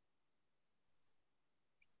intentions.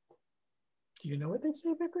 Do you know what they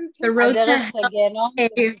say about good intentions? The road to hell.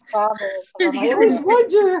 I always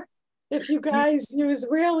wonder if you guys, you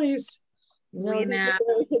Israelis, No know.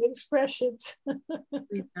 delicate expressions.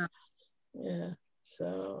 We know. Yeah.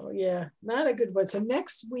 So yeah, not a good one. So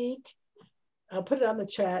next week, I'll put it on the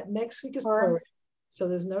chat. Next week is Purim, so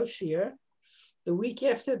there's no shir. The week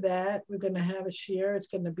after that, we're going to have a shir. It's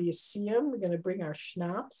going to be a siyum. We're going to bring our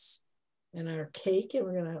schnapps and our cake, and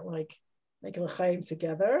we're going to like make a l'chaim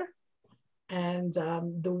together. And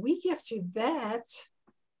the week after that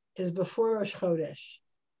is before Rosh Chodesh.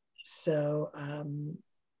 So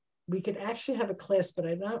we could actually have a class, but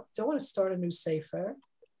I don't want to start a new sefer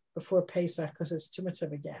before Pesach because it's too much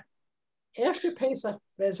of a gap. After Pesach,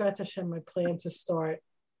 Bezrat Hashem, I plan to start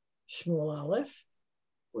Shmuel Aleph,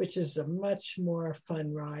 which is a much more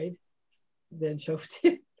fun ride than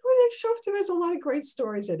Shoftim. Shoftim has a lot of great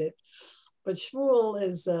stories in it, but Shmuel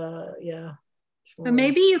is, yeah. Shmuel But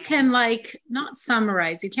maybe you can not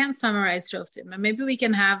summarize. You can't summarize Shoftim, but maybe we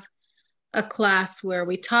can have a class where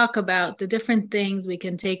we talk about the different things we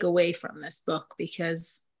can take away from this book,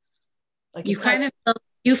 because you kind of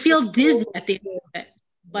you feel dizzy at the end of it.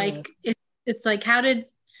 It's like, how did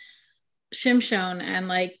Shimshon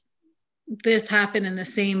and this happen in the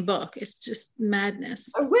same book? It's just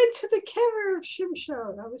madness. I went to the kever of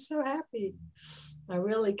Shimshon. I was so happy. I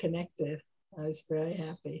really connected. I was very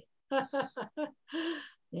happy.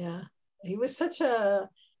 Yeah. He was such a,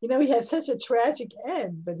 he had such a tragic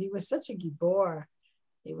end, but he was such a gibor.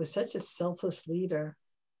 He was such a selfless leader.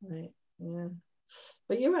 Right. Yeah.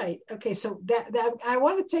 But you're right. Okay. So that I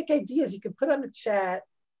want to take ideas. You can put on the chat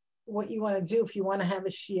what you want to do if you want to have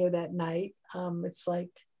a shir that night. It's I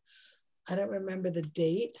don't remember the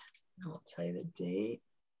date. I'll tell you the date.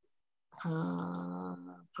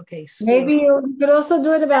 Okay, so maybe you could also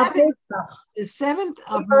do it about Pesach. The 7th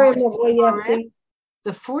of March.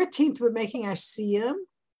 The 14th, we're making our siyum.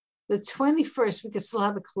 The 21st, we could still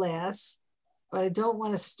have a class, but I don't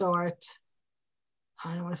want to start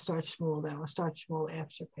Shmuel then. I want to start Shmuel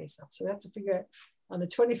after Pesach. So we have to figure out on the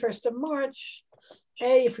 21st of March,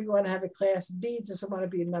 A, if we want to have a class, B, does it want to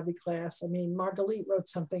be a Navi class? I mean, Margalit wrote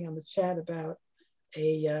something on the chat about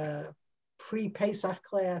a pre-Pesach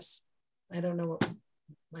class. I don't know what.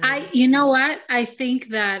 You know what? I think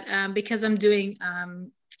that because I'm doing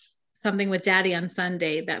something with Daddy on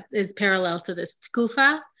Sunday that is parallel to this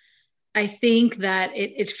Tkufa, I think that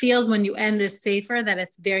it feels when you end this sefer that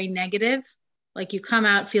it's very negative. Like you come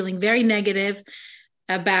out feeling very negative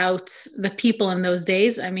about the people in those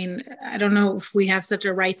days. I mean, I don't know if we have such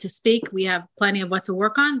a right to speak. We have plenty of what to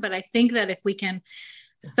work on, but I think that if we can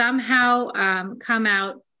somehow come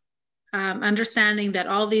out understanding that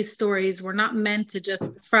all these stories were not meant to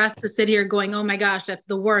just for us to sit here going, oh my gosh, that's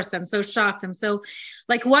the worst. I'm so shocked. I'm so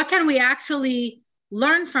what can we actually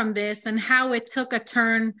learn from this and how it took a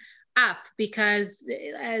turn up? Because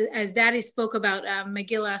as Daddy spoke about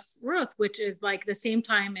Megillas Ruth, which is the same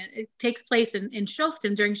time, it takes place in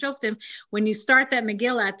Shoftim, during Shoftim. When you start that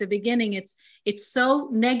Megillah at the beginning, it's so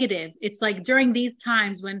negative. It's during these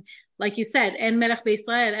times when, like you said, en Melech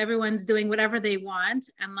B'Yisrael, everyone's doing whatever they want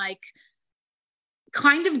and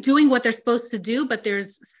kind of doing what they're supposed to do, but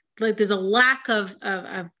there's a lack of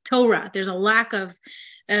Torah. There's a lack of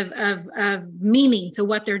meaning to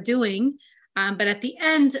what they're doing. But at the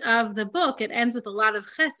end of the book, it ends with a lot of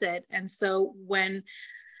chesed. And so when,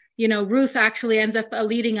 Ruth actually ends up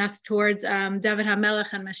leading us towards David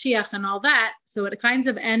HaMelech and Mashiach and all that, so it kind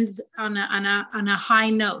of ends on a high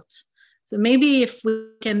note. So maybe if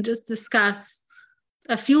we can just discuss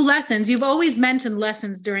a few lessons. You've always mentioned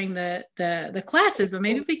lessons during the classes, but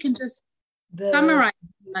maybe if we can just summarize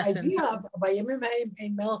lessons. The idea of Vayimim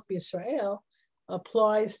ein Melech B'Yisrael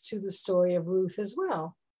applies to the story of Ruth as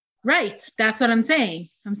well. Right. That's what I'm saying.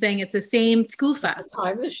 I'm saying it's the same tkufa. It's the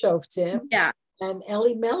time of the Shoftim. Yeah. And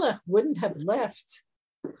Elimelech wouldn't have left,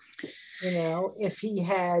 if he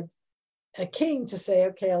had a king to say,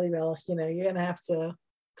 okay, Elimelech, you're going to have to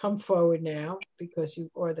come forward now because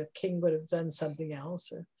or the king would have done something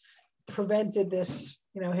else or prevented this,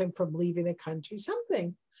 him from leaving the country,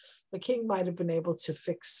 something. The king might have been able to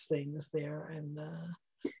fix things there. And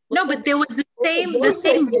no, but there was the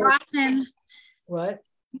same rotten. What?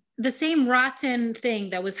 The same rotten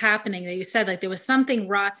thing that was happening that you said, there was something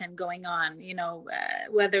rotten going on,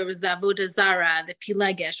 whether it was the Avodah Zarah, the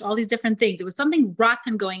Pilegesh, all these different things. There was something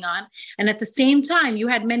rotten going on. And at the same time, you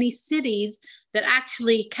had many cities that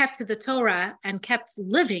actually kept to the Torah and kept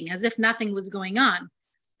living as if nothing was going on.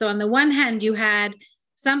 So on the one hand, you had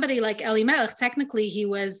somebody like Elimelech. Technically, he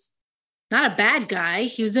was not a bad guy.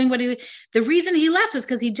 He was doing the reason he left was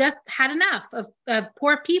because he just had enough of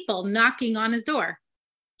poor people knocking on his door.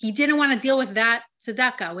 He didn't want to deal with that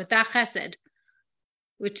tzedakah, with that chesed,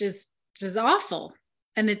 which is awful.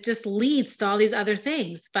 And it just leads to all these other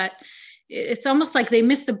things. But it's almost like they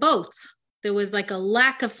missed the boat. There was like a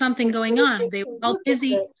lack of something going on. They were all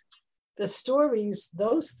busy. The stories,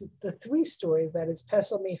 the three stories, that is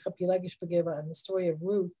Pesel, Micha, Pilegesh, Begeva, and the story of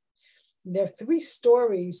Ruth, there are three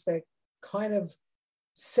stories that kind of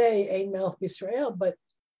say Ein Melech B'Yisrael, but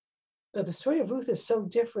the story of Ruth is so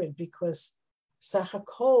different because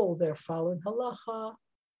Sachakol, they're following halacha.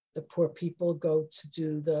 The poor people go to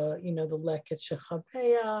do the leket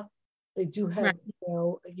shechapeya. They do have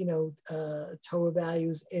Torah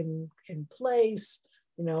values in place.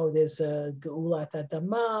 There's a geulat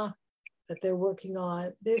adama that they're working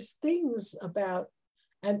on. There's things about,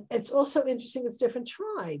 and it's also interesting. It's different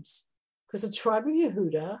tribes because the tribe of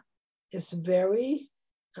Yehuda is very.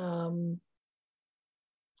 The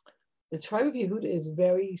tribe of Yehuda is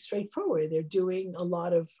very straightforward. They're doing a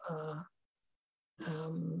lot of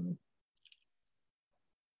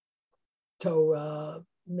Torah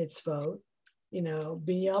mitzvot.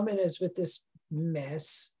 Binyamin is with this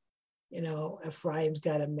mess. Ephraim's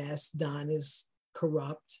got a mess. Dan is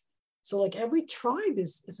corrupt. So like every tribe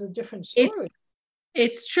is a different story.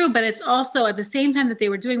 It's true, but it's also at the same time that they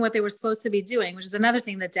were doing what they were supposed to be doing, which is another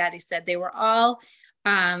thing that Daddy said. They were all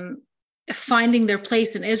finding their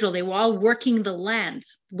place in Israel. They were all working the land,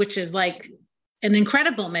 which is like an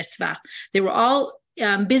incredible mitzvah. They were all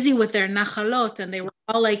busy with their nachalot, and they were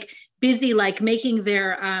all like busy like making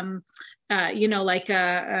their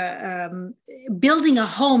building a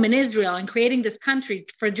home in Israel and creating this country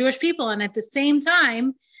for Jewish people. And at the same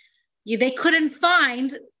time, they couldn't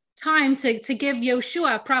find time to give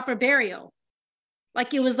Yoshua a proper burial.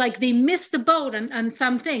 Like it was like they missed the boat on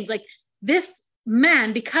some things. Like this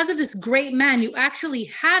man, because of this great man, you actually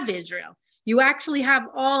have Israel. You actually have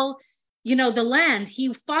all, the land.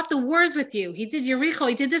 He fought the wars with you. He did Yericho.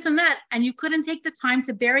 He did this and that. And you couldn't take the time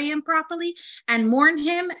to bury him properly and mourn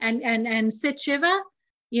him and sit Shiva.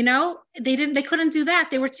 They couldn't do that.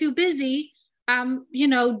 They were too busy,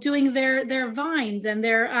 doing their vines and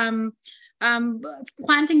their,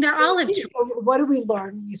 planting their olive trees. So what do we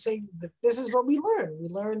learn? You say this is what we learn. We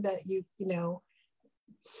learned that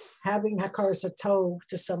having hakaras hatov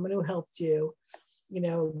to someone who helped you,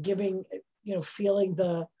 giving, feeling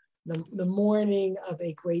the mourning of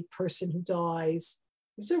a great person who dies.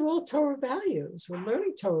 These are all Torah values. We're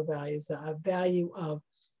learning Torah values, the value of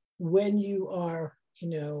when you are,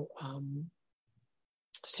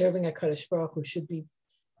 serving a Kadosh Baruch Hu should be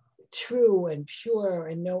true and pure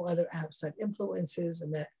and no other outside influences,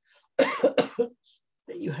 and that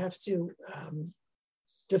that you have to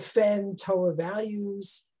defend Torah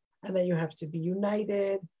values, and that you have to be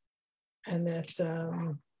united, and that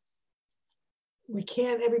we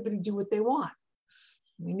can't everybody do what they want.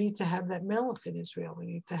 We need to have that melech in Israel. We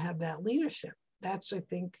need to have that leadership. That's, I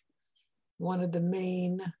think, one of the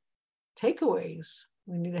main takeaways.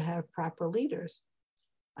 We need to have proper leaders.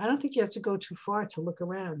 I don't think you have to go too far to look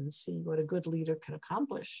around and see what a good leader can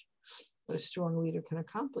accomplish, what a strong leader can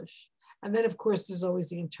accomplish. And then, of course, there's always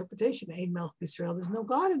the interpretation, Ein Melech B'Yisrael, there's no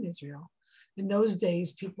God in Israel. In those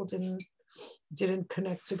days, people didn't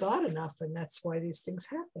connect to God enough, and that's why these things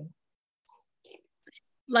happen.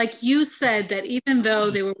 Like you said, that even though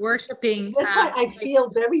they were worshiping... That's why I feel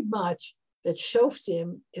very much that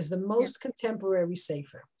Shoftim is the most contemporary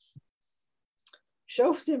sefer.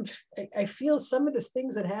 Shoftim, I feel some of the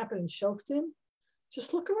things that happen in Shoftim,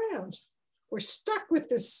 just look around. We're stuck with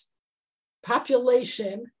this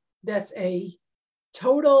population that's a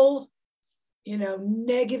total,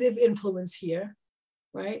 negative influence here,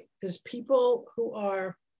 right? There's people who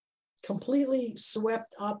are completely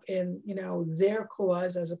swept up in, their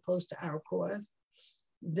cause as opposed to our cause.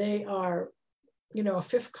 They are, a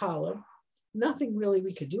fifth column. Nothing really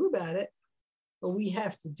we could do about it, but we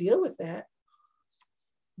have to deal with that.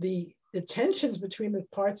 The tensions between the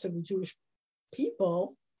parts of the Jewish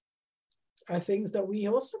people are things that we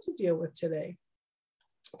also have to deal with today.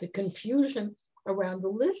 The confusion around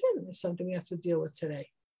religion is something we have to deal with today.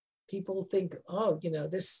 People think,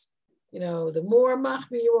 the more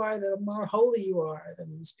machmi you are, the more holy you are.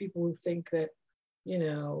 And there's people who think that,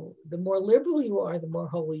 the more liberal you are, the more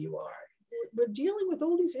holy you are. We're dealing with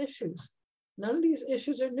all these issues. None of these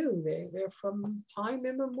issues are new. They're from time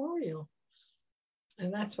immemorial.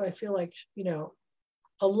 And that's why I feel like,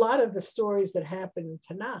 a lot of the stories that happen in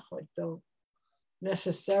Tanakh, don't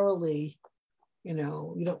necessarily, you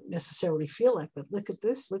don't necessarily feel like, but look at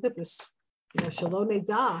this, Shalom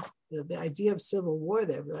Neidah, the idea of civil war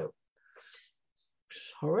there,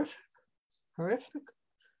 horrific.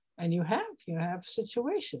 And you have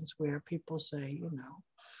situations where people say,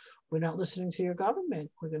 we're not listening to your government.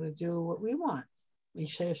 We're going to do what we want.